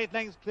 6 or 8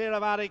 lengths clear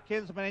of Artie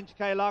Kinsman, Inch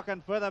K-Lock,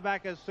 and further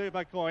back is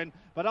Supercoin.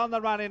 But on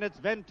the run in, it's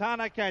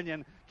Ventana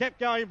Canyon, kept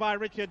going by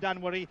Richard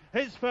Dunwoody.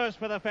 His first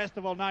for the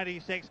Festival,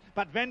 96.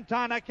 But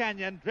Ventana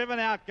Canyon, driven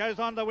out, goes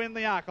on to win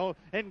the Arkle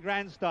in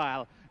grand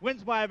style.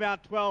 Wins by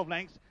about 12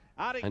 lengths.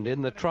 And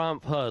in the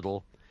Triumph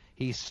Hurdle,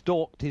 he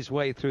stalked his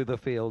way through the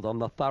field on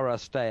the thorough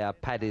stayer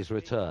Paddy's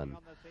Return.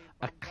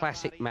 A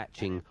classic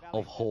matching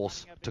of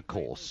horse to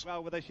course.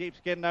 Well, with a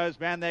sheepskin nose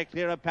man, they're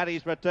clear of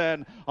Paddy's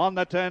Return. On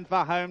the turn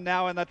for home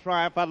now in the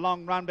Triumph. A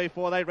long run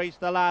before they reach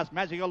the last.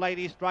 Magical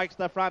Lady strikes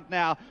the front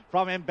now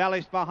from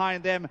Embellished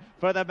behind them.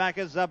 Further back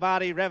is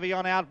Zabadi.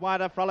 Revion out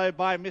wider, followed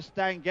by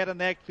Mustang Get, and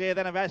they're clear.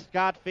 Then of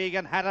Ascart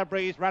Fegan.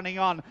 Hatterbreeze running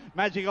on.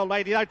 Magical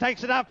Lady though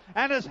takes it up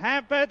and is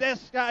hampered.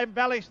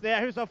 Embellished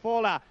there. Who's a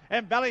faller?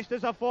 Embellished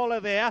is a faller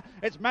there.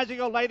 It's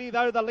Magical Lady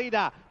though the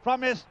leader.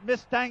 From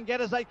Mustang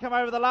Get as they come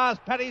over the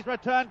last. Paddy's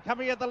Return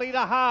coming at the leader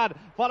hard,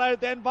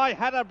 followed then by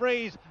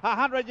Hatterbreeze.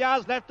 100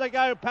 yards left to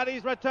go.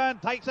 Paddy's Return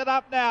takes it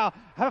up now.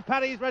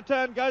 Paddy's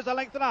Return goes a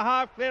length and a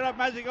half clear of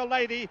Magical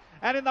Lady,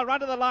 and in the run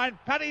to the line,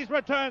 Paddy's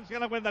Return's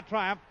going to win the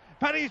Triumph.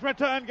 Paddy's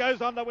Return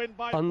goes on to win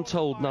by...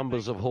 Untold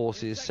numbers of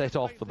horses set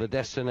off for the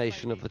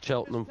destination of the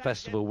Cheltenham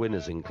Festival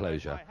winners'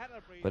 enclosure,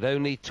 but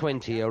only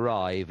 20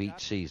 arrive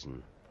each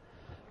season.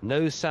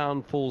 No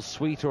sound falls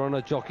sweeter on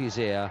a jockey's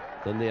ear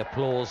than the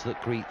applause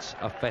that greets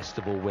a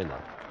festival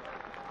winner.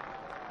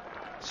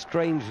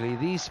 Strangely,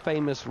 these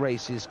famous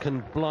races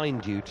can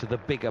blind you to the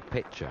bigger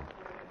picture.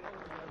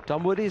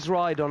 Dunwoody's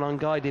ride on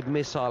Unguided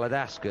Missile at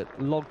Ascot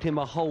logged him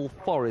a whole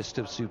forest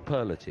of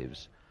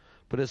superlatives.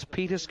 But as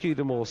Peter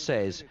Scudamore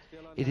says,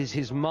 it is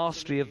his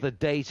mastery of the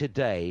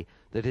day-to-day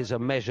that is a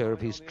measure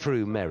of his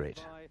true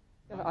merit.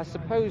 I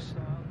suppose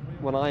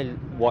when I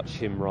watch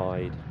him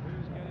ride,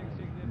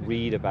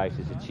 read about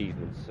his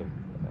achievements,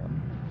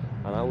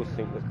 and I always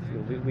think that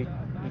we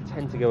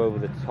tend to go over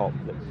the top.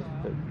 That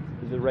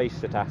the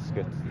race at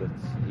Ascot that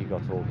he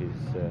got all his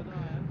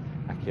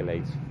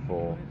accolades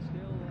for,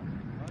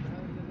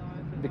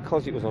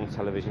 because it was on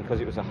television,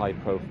 because it was a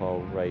high-profile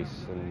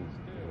race, and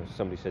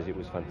somebody says it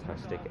was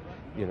fantastic.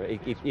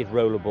 It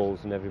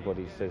rollerballs, and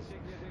everybody says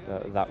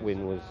that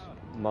win was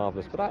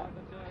marvellous. But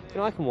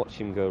I can watch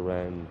him go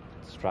around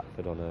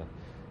Stratford on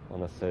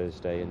a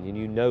Thursday, and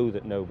you know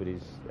that nobody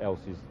else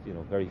is,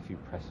 very few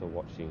press are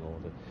watching,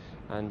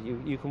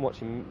 and you can watch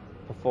him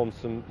perform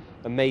some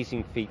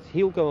amazing feats.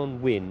 He'll go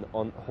and win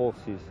on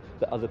horses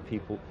that other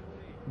people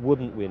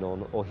wouldn't win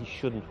on, or he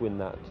shouldn't win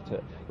that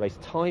race.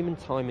 Time and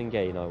time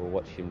again, I will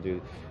watch him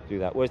do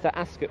that. Whereas that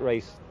Ascot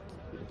race,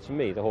 to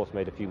me, the horse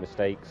made a few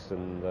mistakes,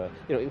 and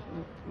it was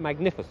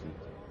magnificent.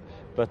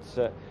 But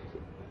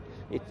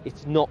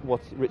it's not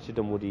what Richard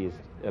Dunwoody is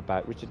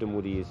about. Richard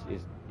Dunwoody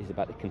is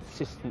about the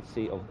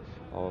consistency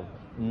of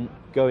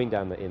going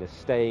down the inner,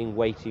 staying,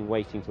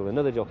 waiting till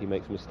another jockey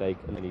makes a mistake,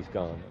 and then he's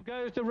gone.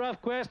 Goes to Rough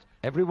Quest.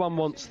 Everyone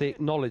wants the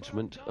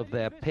acknowledgement of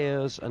their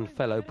peers and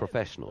fellow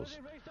professionals.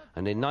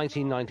 And in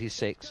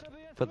 1996,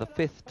 for the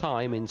 5th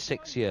time in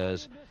 6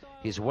 years,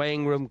 his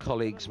weighing room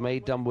colleagues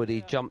made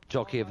Dunwoody Jump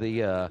Jockey of the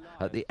Year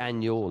at the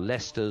annual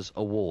Leicester's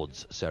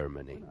Awards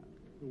ceremony.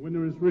 The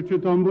winner is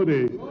Richard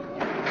Dunwoody.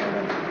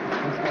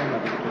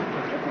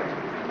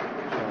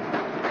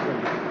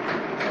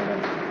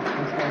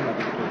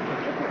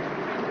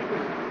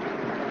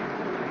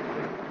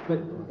 But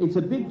it's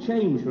a big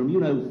change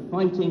from,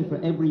 fighting for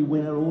every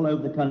winner all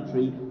over the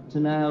country to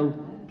now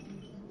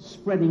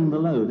spreading the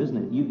load, isn't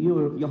it?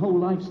 Your whole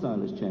lifestyle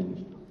has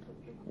changed.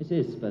 It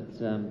is, but,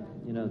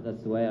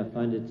 that's the way I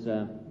find it.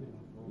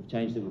 We've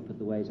changed it, we put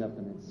the weight up,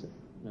 and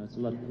it's a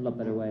lot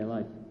better way of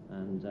life.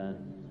 And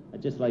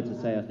I'd just like to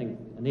say, I think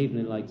an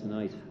evening like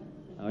tonight,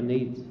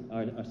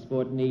 our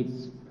sport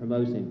needs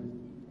promoting.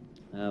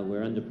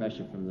 We're under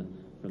pressure from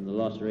the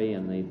lottery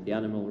and the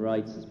animal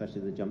rights,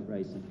 especially the jump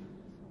racing.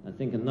 I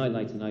think a night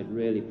like tonight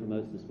really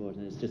promotes the sport,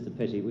 and it's just a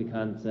pity we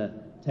can't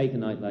take a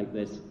night like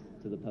this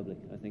to the public.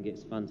 I think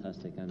it's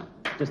fantastic, and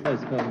just those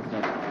films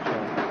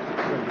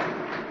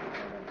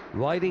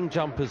Riding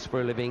jumpers for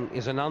a living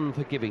is an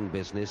unforgiving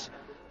business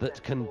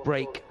that can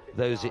break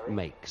those it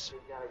makes.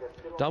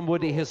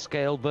 Dunwoody has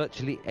scaled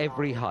virtually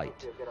every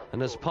height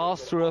and has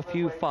passed through a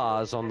few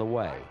fires on the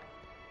way.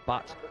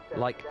 But,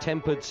 like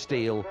tempered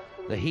steel,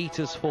 the heat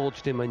has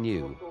forged him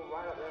anew.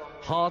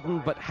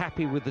 Hardened but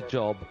happy with the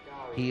job,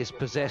 he is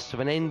possessed of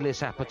an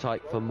endless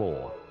appetite for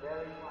more.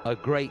 A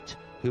great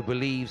who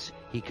believes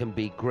he can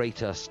be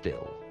greater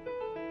still.